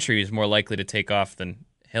put Gentry as more likely to take off than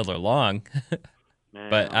Hill or Long,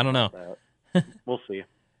 but I don't know. We'll see.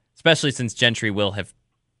 Especially since Gentry will have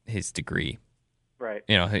his degree. Right.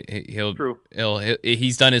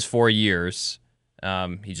 He's done his 4 years.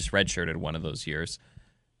 He just redshirted one of those years.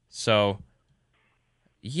 So,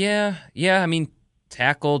 yeah. I mean,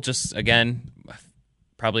 tackle, just again,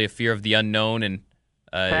 probably a fear of the unknown and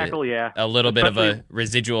tackle, yeah, a little bit of a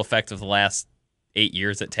residual effect of the last 8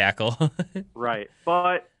 years at tackle. Right,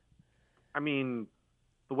 but I mean,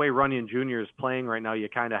 the way Runyon Jr. is playing right now, you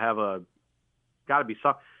kind of have got to be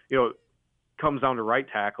some. Comes down to right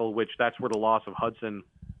tackle, which that's where the loss of Hudson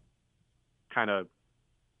kind of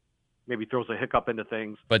maybe throws a hiccup into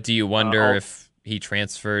things. But do you wonder if he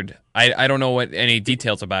transferred? I don't know any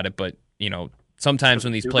details about it, but sometimes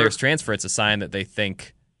when these players transfer, it's a sign that they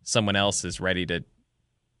think someone else is ready to.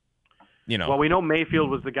 Well, we know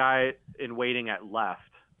Mayfield was the guy in waiting at left.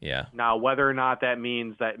 Yeah. Now, whether or not that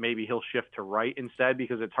means that maybe he'll shift to right instead,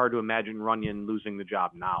 because it's hard to imagine Runyon losing the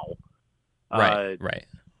job now. Right.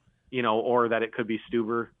 Or that it could be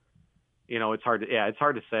Stuber. It's hard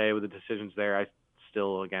to say with the decisions there. I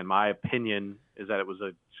still, again, my opinion is that it was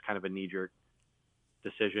just kind of a knee-jerk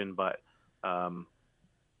decision, but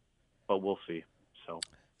we'll see.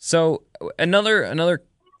 So another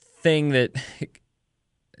thing that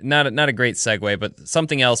not a great segue, but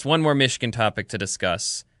something else. One more Michigan topic to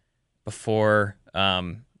discuss before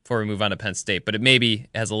we move on to Penn State, but it maybe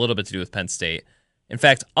has a little bit to do with Penn State. In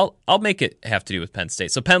fact, I'll make it have to do with Penn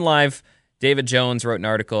State. So Penn Live, David Jones wrote an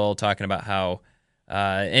article talking about how,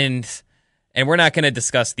 and we're not going to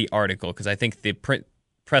discuss the article because I think the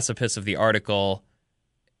precipice of the article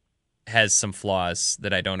has some flaws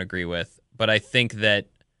that I don't agree with. But I think that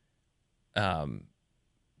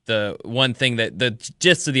the one thing that the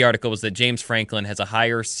gist of the article was that James Franklin has a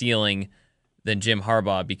higher ceiling than Jim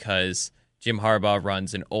Harbaugh because Jim Harbaugh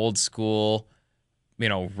runs an old school,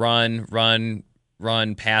 run,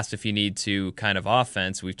 pass if you need to kind of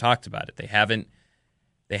offense. We've talked about it. They haven't.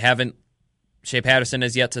 Shea Patterson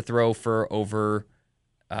has yet to throw for over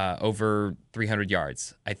 300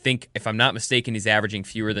 yards. I think, if I'm not mistaken, he's averaging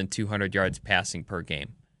fewer than 200 yards passing per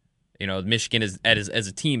game. Michigan is as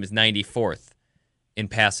a team is 94th in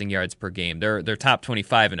passing yards per game. They're top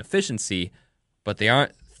 25 in efficiency, but they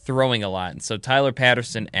aren't throwing a lot. And so Tyler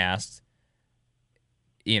Patterson asked,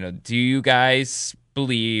 do you guys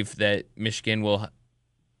believe that Michigan will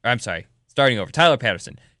 – I'm sorry, starting over. Tyler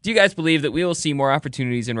Patterson, do you guys believe that we will see more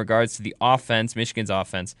opportunities in regards to the offense, Michigan's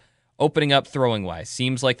offense, opening up throwing-wise?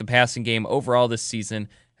 Seems like the passing game overall this season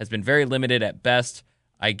has been very limited at best.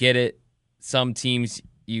 I get it. Some teams,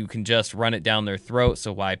 you can just run it down their throat,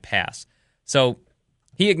 so why pass? So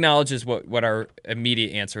he acknowledges what our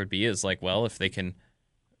immediate answer would be is like, well, if they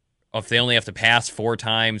only have to pass 4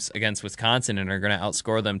 times against Wisconsin and are going to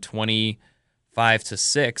outscore them 25-6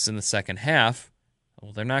 in the second half,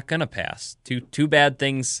 well, they're not going to pass. Two bad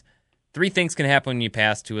things. 3 things can happen when you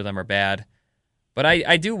pass. 2 of them are bad. But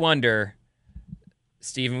I do wonder,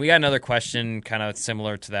 Steven, we got another question kind of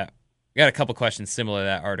similar to that. We got a couple questions similar to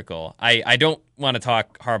that article. I don't want to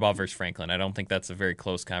talk Harbaugh versus Franklin. I don't think that's a very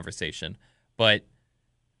close conversation. But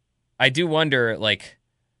I do wonder, like,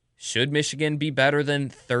 should Michigan be better than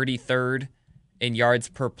 33rd in yards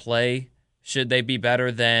per play? Should they be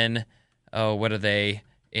better than, what are they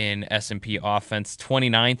in S&P offense?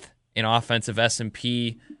 29th in offensive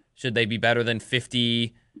S&P. Should they be better than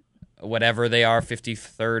 50, whatever they are,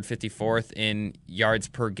 53rd, 54th in yards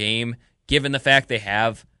per game, given the fact they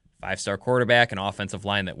have 5-star quarterback, an offensive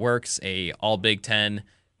line that works, a all Big Ten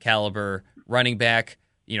caliber running back,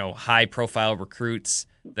 high-profile recruits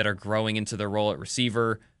that are growing into their role at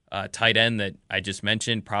receiver, tight end that I just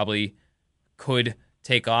mentioned probably could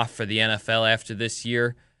take off for the NFL after this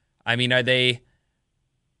year. I mean, are they...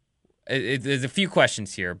 There's a few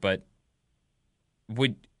questions here, but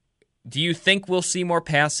do you think we'll see more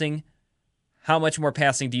passing? How much more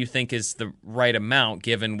passing do you think is the right amount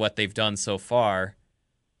given what they've done so far?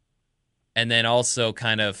 And then also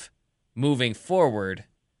kind of moving forward,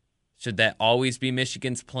 should that always be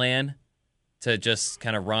Michigan's plan to just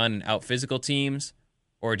kind of run and out physical teams?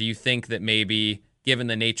 Or do you think that maybe, given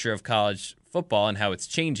the nature of college football and how it's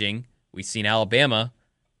changing, we've seen Alabama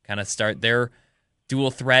kind of start their dual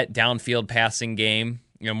threat downfield passing game,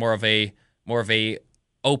 more of a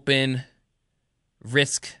open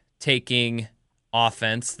risk-taking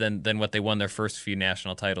offense than what they won their first few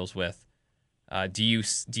national titles with. Do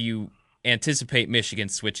you anticipate Michigan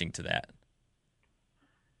switching to that?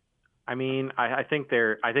 I mean, I think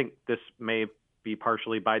this may be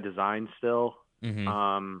partially by design still.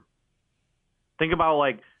 Mm-hmm. Think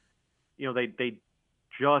about they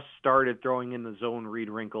just started throwing in the zone read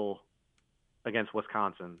wrinkle against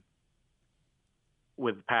Wisconsin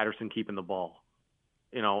with Patterson keeping the ball.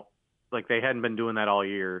 They hadn't been doing that all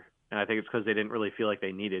year, and I think it's because they didn't really feel like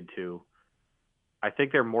they needed to. I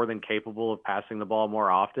think they're more than capable of passing the ball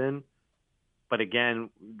more often. But again,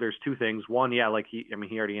 there's 2 things. One, he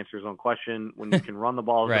already answered his own question. When you can run the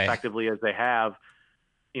ball as right. effectively as they have,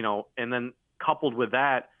 and then coupled with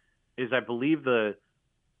that is I believe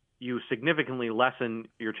you significantly lessen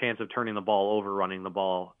your chance of turning the ball over, running the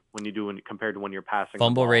ball compared to when you're passing.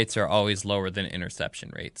 Fumble rates are always lower than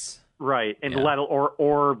interception rates. Right, and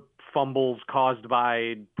or fumbles caused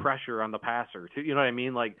by pressure on the passer. You know what I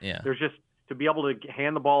mean? There's just to be able to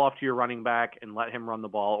hand the ball off to your running back and let him run the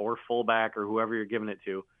ball, or fullback, or whoever you're giving it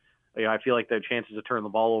to. I feel like the chances of turning the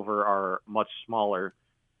ball over are much smaller.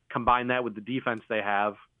 Combine that with the defense they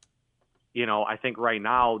have. I think right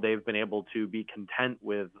now they've been able to be content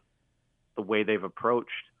with the way they've approached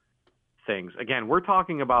things. Again, we're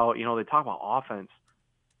talking about, they talk about offense.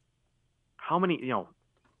 How many,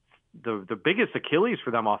 the biggest Achilles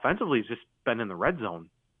for them offensively has just been in the red zone.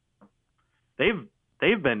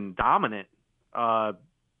 They've been dominant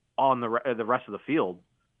on the rest of the field.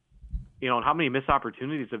 And how many missed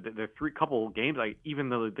opportunities of the couple games, even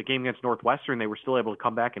the game against Northwestern, they were still able to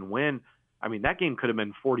come back and win. I mean, that game could have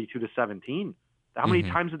been 42-17. How many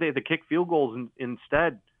times did they have to kick field goals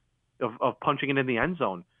instead of punching it in the end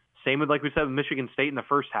zone? Same with, like we said, with Michigan State in the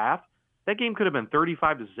first half. That game could have been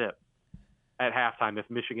 35-0 at halftime if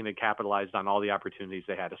Michigan had capitalized on all the opportunities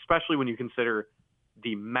they had, especially when you consider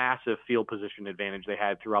the massive field position advantage they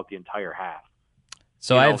had throughout the entire half.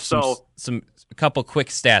 So I have a couple quick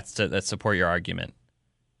stats that support your argument.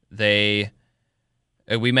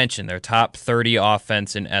 We mentioned their top 30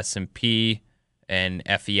 offense in S&P and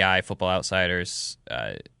FEI, Football Outsiders.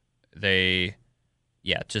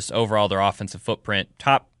 Just overall their offensive footprint,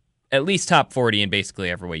 at least top 40 in basically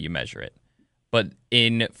every way you measure it. But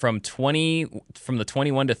from the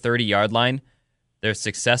 21 to 30 yard line, their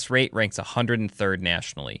success rate ranks 103rd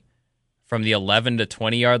nationally. From the 11 to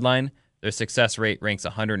 20 yard line, their success rate ranks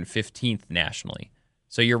 115th nationally.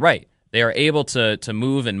 So you're right. They are able to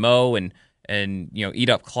move and mow and eat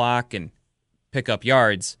up clock and pick up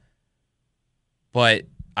yards. But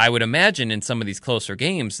I would imagine in some of these closer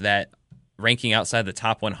games that ranking outside the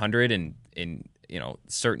top 100 in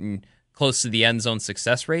certain close to the end zone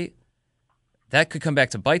success rate, that could come back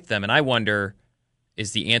to bite them. And I wonder,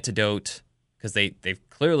 is the antidote, because they've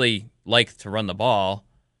clearly like to run the ball,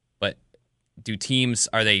 but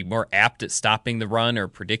are they more apt at stopping the run or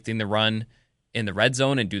predicting the run in the red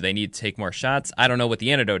zone, and do they need to take more shots? I don't know what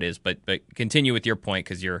the antidote is, but continue with your point,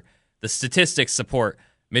 because the statistics support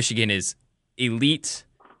Michigan is elite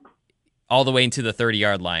all the way into the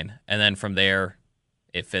 30-yard line, and then from there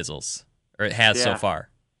it fizzles, or it has so far.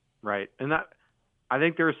 Right, and I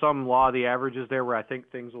think there's some law of the averages there where I think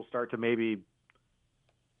things will start to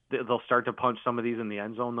they'll start to punch some of these in the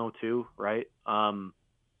end zone though too, right?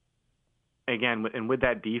 Again, and with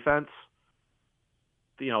that defense,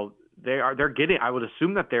 they're getting. I would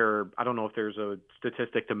assume that I don't know if there's a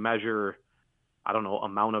statistic to measure,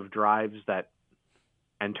 amount of drives that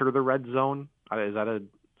enter the red zone. Is that a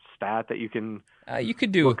stat that you can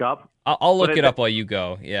look up? I'll look it up while you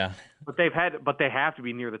go. Yeah. But they have to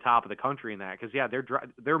be near the top of the country in that, because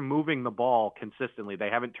they're moving the ball consistently. They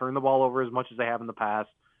haven't turned the ball over as much as they have in the past.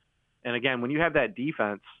 And again, when you have that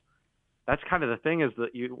defense, that's kind of the thing, is that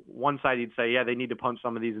one side you'd say, yeah, they need to punch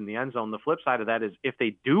some of these in the end zone. The flip side of that is, if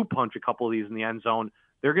they do punch a couple of these in the end zone,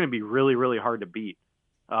 they're going to be really, really hard to beat,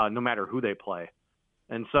 no matter who they play.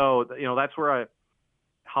 And so, that's where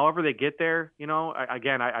however they get there,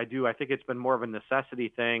 I think it's been more of a necessity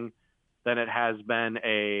thing than it has been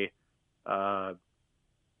a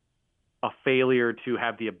failure to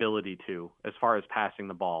have the ability to, as far as passing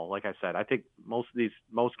the ball. Like I said, I think most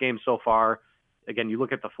games so far, again, you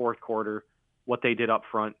look at the fourth quarter, what they did up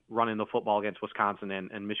front, running the football against Wisconsin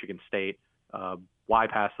and Michigan State. Why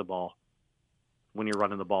pass the ball when you're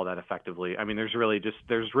running the ball that effectively? I mean, there's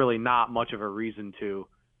really not much of a reason to,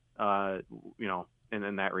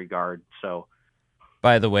 in that regard. So,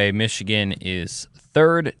 by the way, Michigan is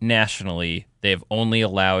third nationally. They have only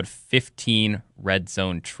allowed 15 red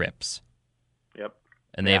zone trips. Yep.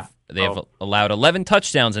 And they've allowed 11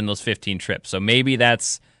 touchdowns in those 15 trips. So maybe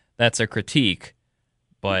that's a critique,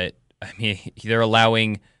 but I mean, they're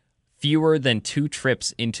allowing fewer than 2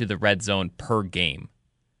 trips into the red zone per game.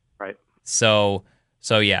 Right. So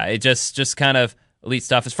yeah, it just kind of elite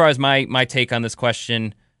stuff. As far as my take on this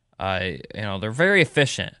question, they're very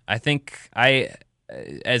efficient. I think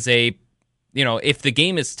if the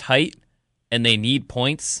game is tight and they need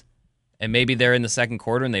points, and maybe they're in the second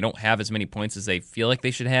quarter and they don't have as many points as they feel like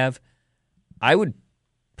they should have, I would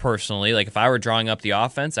personally, if I were drawing up the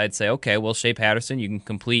offense, I'd say, okay, well, Shea Patterson, you can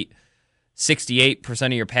complete 68%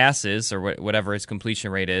 of your passes, or whatever his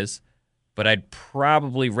completion rate is, but I'd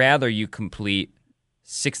probably rather you complete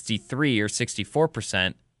 63 or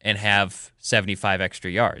 64% and have 75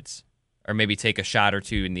 extra yards, or maybe take a shot or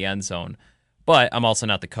two in the end zone. But I'm also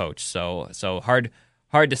not the coach, so hard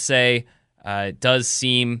to say. It does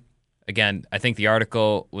seem, again, I think the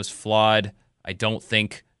article was flawed. I don't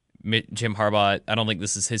think Jim Harbaugh, I don't think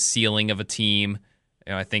this is his ceiling of a team.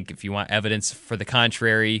 I think if you want evidence for the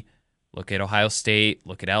contrary, look at Ohio State,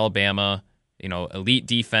 look at Alabama. Elite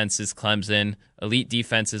defenses, Clemson, elite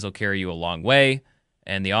defenses will carry you a long way.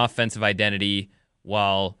 And the offensive identity,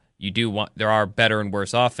 while there are better and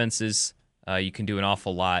worse offenses, you can do an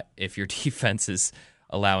awful lot if your defense is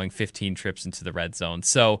allowing 15 trips into the red zone.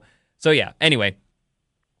 So yeah, anyway,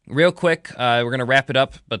 real quick, we're going to wrap it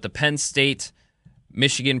up, but the Penn State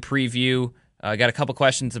Michigan preview, I got a couple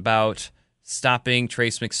questions about stopping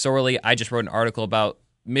Trace McSorley. I just wrote an article about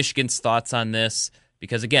Michigan's thoughts on this,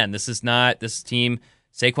 because again, this team,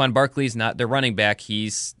 Saquon Barkley is not their running back.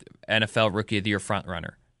 He's NFL Rookie of the Year front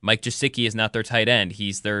runner. Mike Gesicki is not their tight end.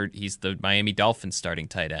 He's the Miami Dolphins starting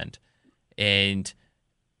tight end. And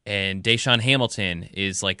Deshaun Hamilton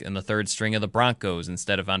is in the third string of the Broncos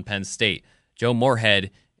instead of on Penn State. Joe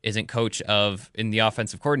Moorhead isn't in the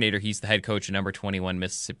offensive coordinator. He's the head coach of number 21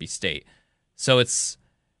 Mississippi State. So it's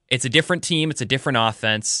a different team. It's a different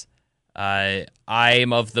offense. I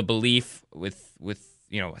am of the belief with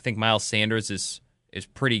I think Miles Sanders is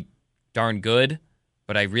pretty darn good,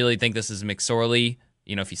 but I really think this is McSorley.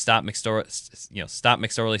 If you stop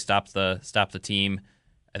McSorley, stop the team.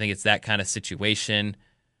 I think it's that kind of situation.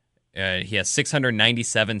 He has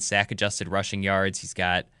 697 sack-adjusted rushing yards. He's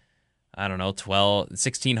got,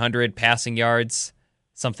 1,600 passing yards,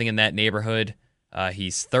 something in that neighborhood.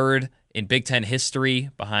 He's third in Big Ten history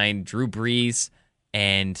behind Drew Brees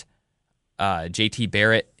and J.T.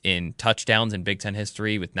 Barrett in touchdowns in Big Ten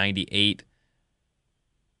history with 98.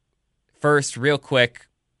 First, real quick,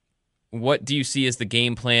 what do you see as the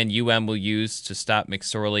game plan UM will use to stop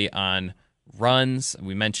McSorley on runs?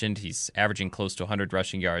 We mentioned he's averaging close to 100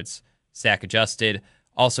 rushing yards, sack adjusted.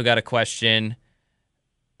 Also got a question.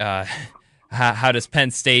 How does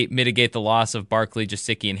Penn State mitigate the loss of Barkley,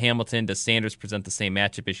 Gesicki, and Hamilton? Does Sanders present the same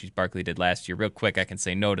matchup issues Barkley did last year? Real quick, I can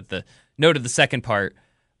say no to the second part.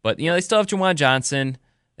 But, they still have Jawan Johnson.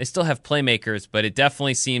 They still have playmakers, but it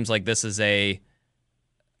definitely seems like this is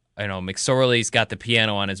McSorley's got the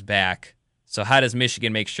piano on his back. So how does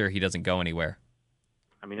Michigan make sure he doesn't go anywhere?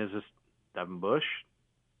 I mean, is this Devin Bush?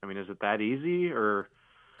 I mean, is it that easy? Or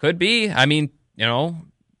could be. I mean,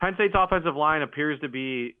 Penn State's offensive line appears to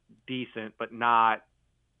be decent, but not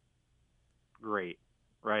great,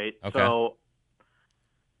 right? Okay. So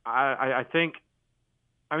I think,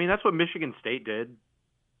 that's what Michigan State did.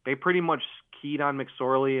 They pretty much keyed on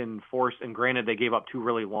McSorley and granted they gave up 2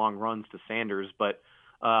 really long runs to Sanders, but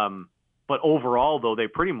overall though they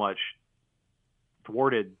pretty much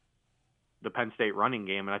thwarted the Penn State running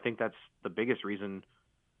game, and I think that's the biggest reason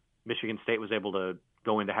Michigan State was able to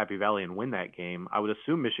go into Happy Valley and win that game. I would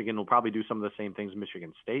assume Michigan will probably do some of the same things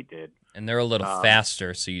Michigan State did. And they're a little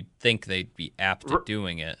faster, so you'd think they'd be apt at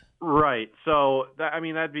doing it. Right. So,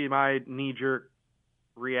 that'd be my knee-jerk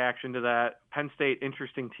reaction to that. Penn State,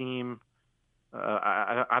 interesting team.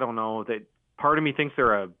 I don't know. Part of me thinks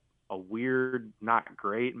they're a weird, not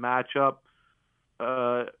great matchup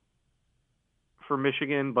for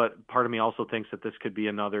Michigan, but part of me also thinks that this could be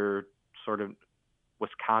another sort of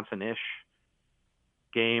Wisconsin-ish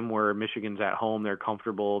game where Michigan's at home, they're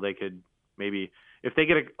comfortable, they could maybe, if they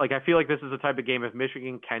get I feel like this is the type of game if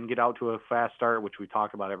Michigan can get out to a fast start, which we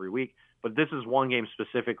talk about every week, but this is one game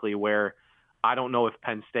specifically where I don't know if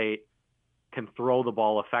Penn State can throw the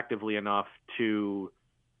ball effectively enough to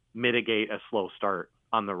mitigate a slow start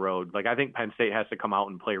on the road. I think Penn State has to come out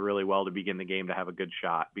and play really well to begin the game to have a good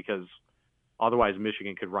shot, because otherwise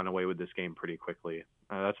Michigan could run away with this game pretty quickly.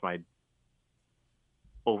 That's my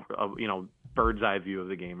bird's eye view of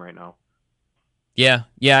the game right now. Yeah.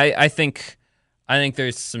 I think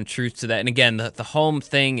there's some truth to that. And again, the home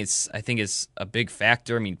thing is a big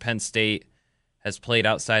factor. I mean, Penn State has played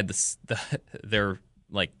outside their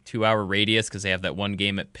 2-hour radius because they have that one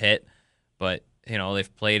game at Pitt, but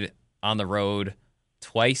they've played on the road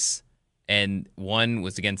twice, and one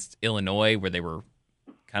was against Illinois where they were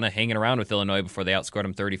kind of hanging around with Illinois before they outscored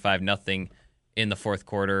them 35-0 in the fourth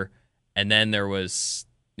quarter. And then there was,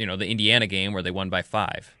 the Indiana game where they won by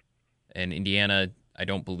 5. And Indiana, I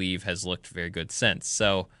don't believe, has looked very good since.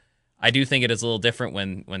 So I do think it is a little different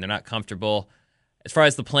when they're not comfortable. As far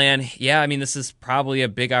as the plan, this is probably a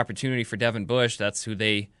big opportunity for Devin Bush. That's who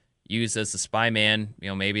they use as the spy man.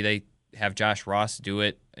 Maybe they have Josh Ross do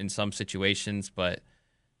it in some situations, but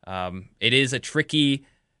it is a tricky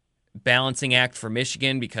balancing act for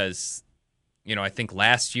Michigan because, I think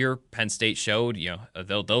last year Penn State showed,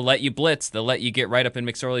 they'll let you blitz, they'll let you get right up in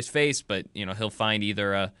McSorley's face, but he'll find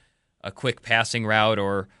either a quick passing route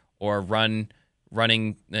or running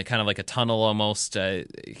kind of like a tunnel almost to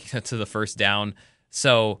the first down.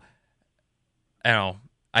 So I don't know.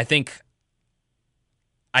 I think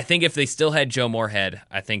if they still had Joe Moorhead,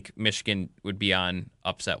 I think Michigan would be on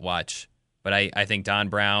upset watch. But I think Don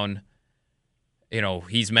Brown,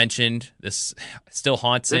 he's mentioned this still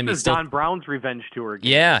haunts him. This is Don Brown's revenge tour game.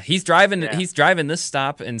 Yeah, he's driving this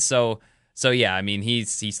stop, and so yeah.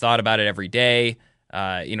 He's thought about it every day.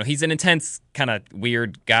 He's an intense kind of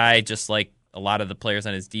weird guy, just like a lot of the players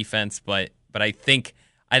on his defense. But I think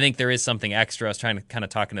there is something extra. I was trying to kind of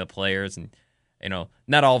talking to the players, and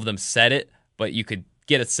not all of them said it, but you could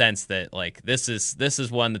get a sense that this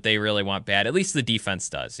is one that they really want bad. At least the defense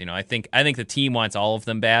does. I think the team wants all of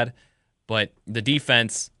them bad. But the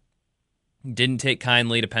defense didn't take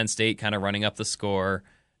kindly to Penn State kind of running up the score.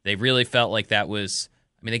 They really felt like that was,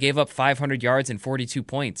 they gave up 500 yards and 42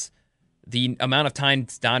 points. The amount of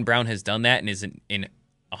times Don Brown has done that and is in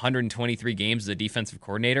 123 games as a defensive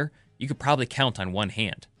coordinator, you could probably count on one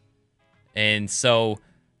hand. And so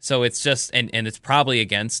it's just, and it's probably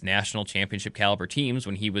against national championship caliber teams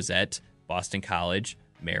when he was at Boston College,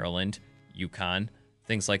 Maryland, UConn,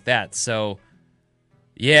 things like that. So,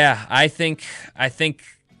 yeah, I think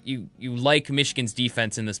you like Michigan's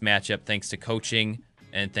defense in this matchup thanks to coaching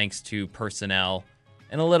and thanks to personnel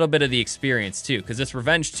and a little bit of the experience too. Because this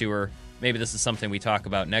revenge tour, maybe this is something we talk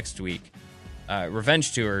about next week.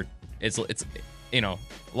 Revenge tour, it's a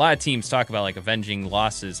lot of teams talk about avenging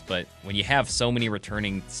losses, but when you have so many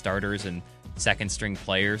returning starters and second string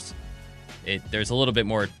players, there's a little bit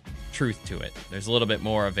more truth to it. There's a little bit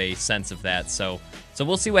more of a sense of that. So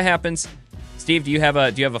we'll see what happens. Steve, do you have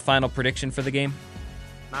a final prediction for the game?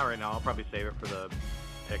 Not right now. I'll probably save it for the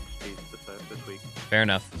picks piece this week. Fair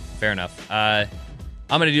enough. I'm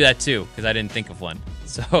going to do that too because I didn't think of one.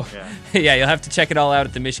 So, yeah, you'll have to check it all out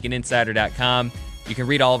at themichiganinsider.com. You can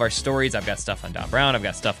read all of our stories. I've got stuff on Don Brown. I've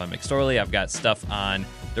got stuff on McSorley. I've got stuff on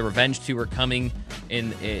the Revenge Tour coming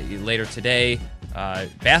in later today.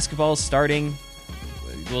 Basketball's starting.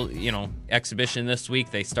 Exhibition this week.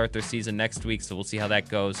 They start their season next week, so we'll see how that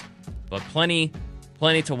goes. But plenty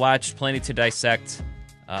to watch, plenty to dissect,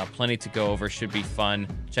 plenty to go over. Should be fun.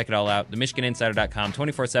 Check it all out. TheMichiganInsider.com,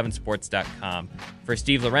 247sports.com. For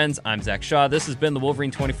Steve Lorenz, I'm Zach Shaw. This has been the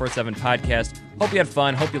Wolverine 24/7 podcast. Hope you had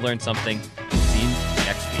fun. Hope you learned something.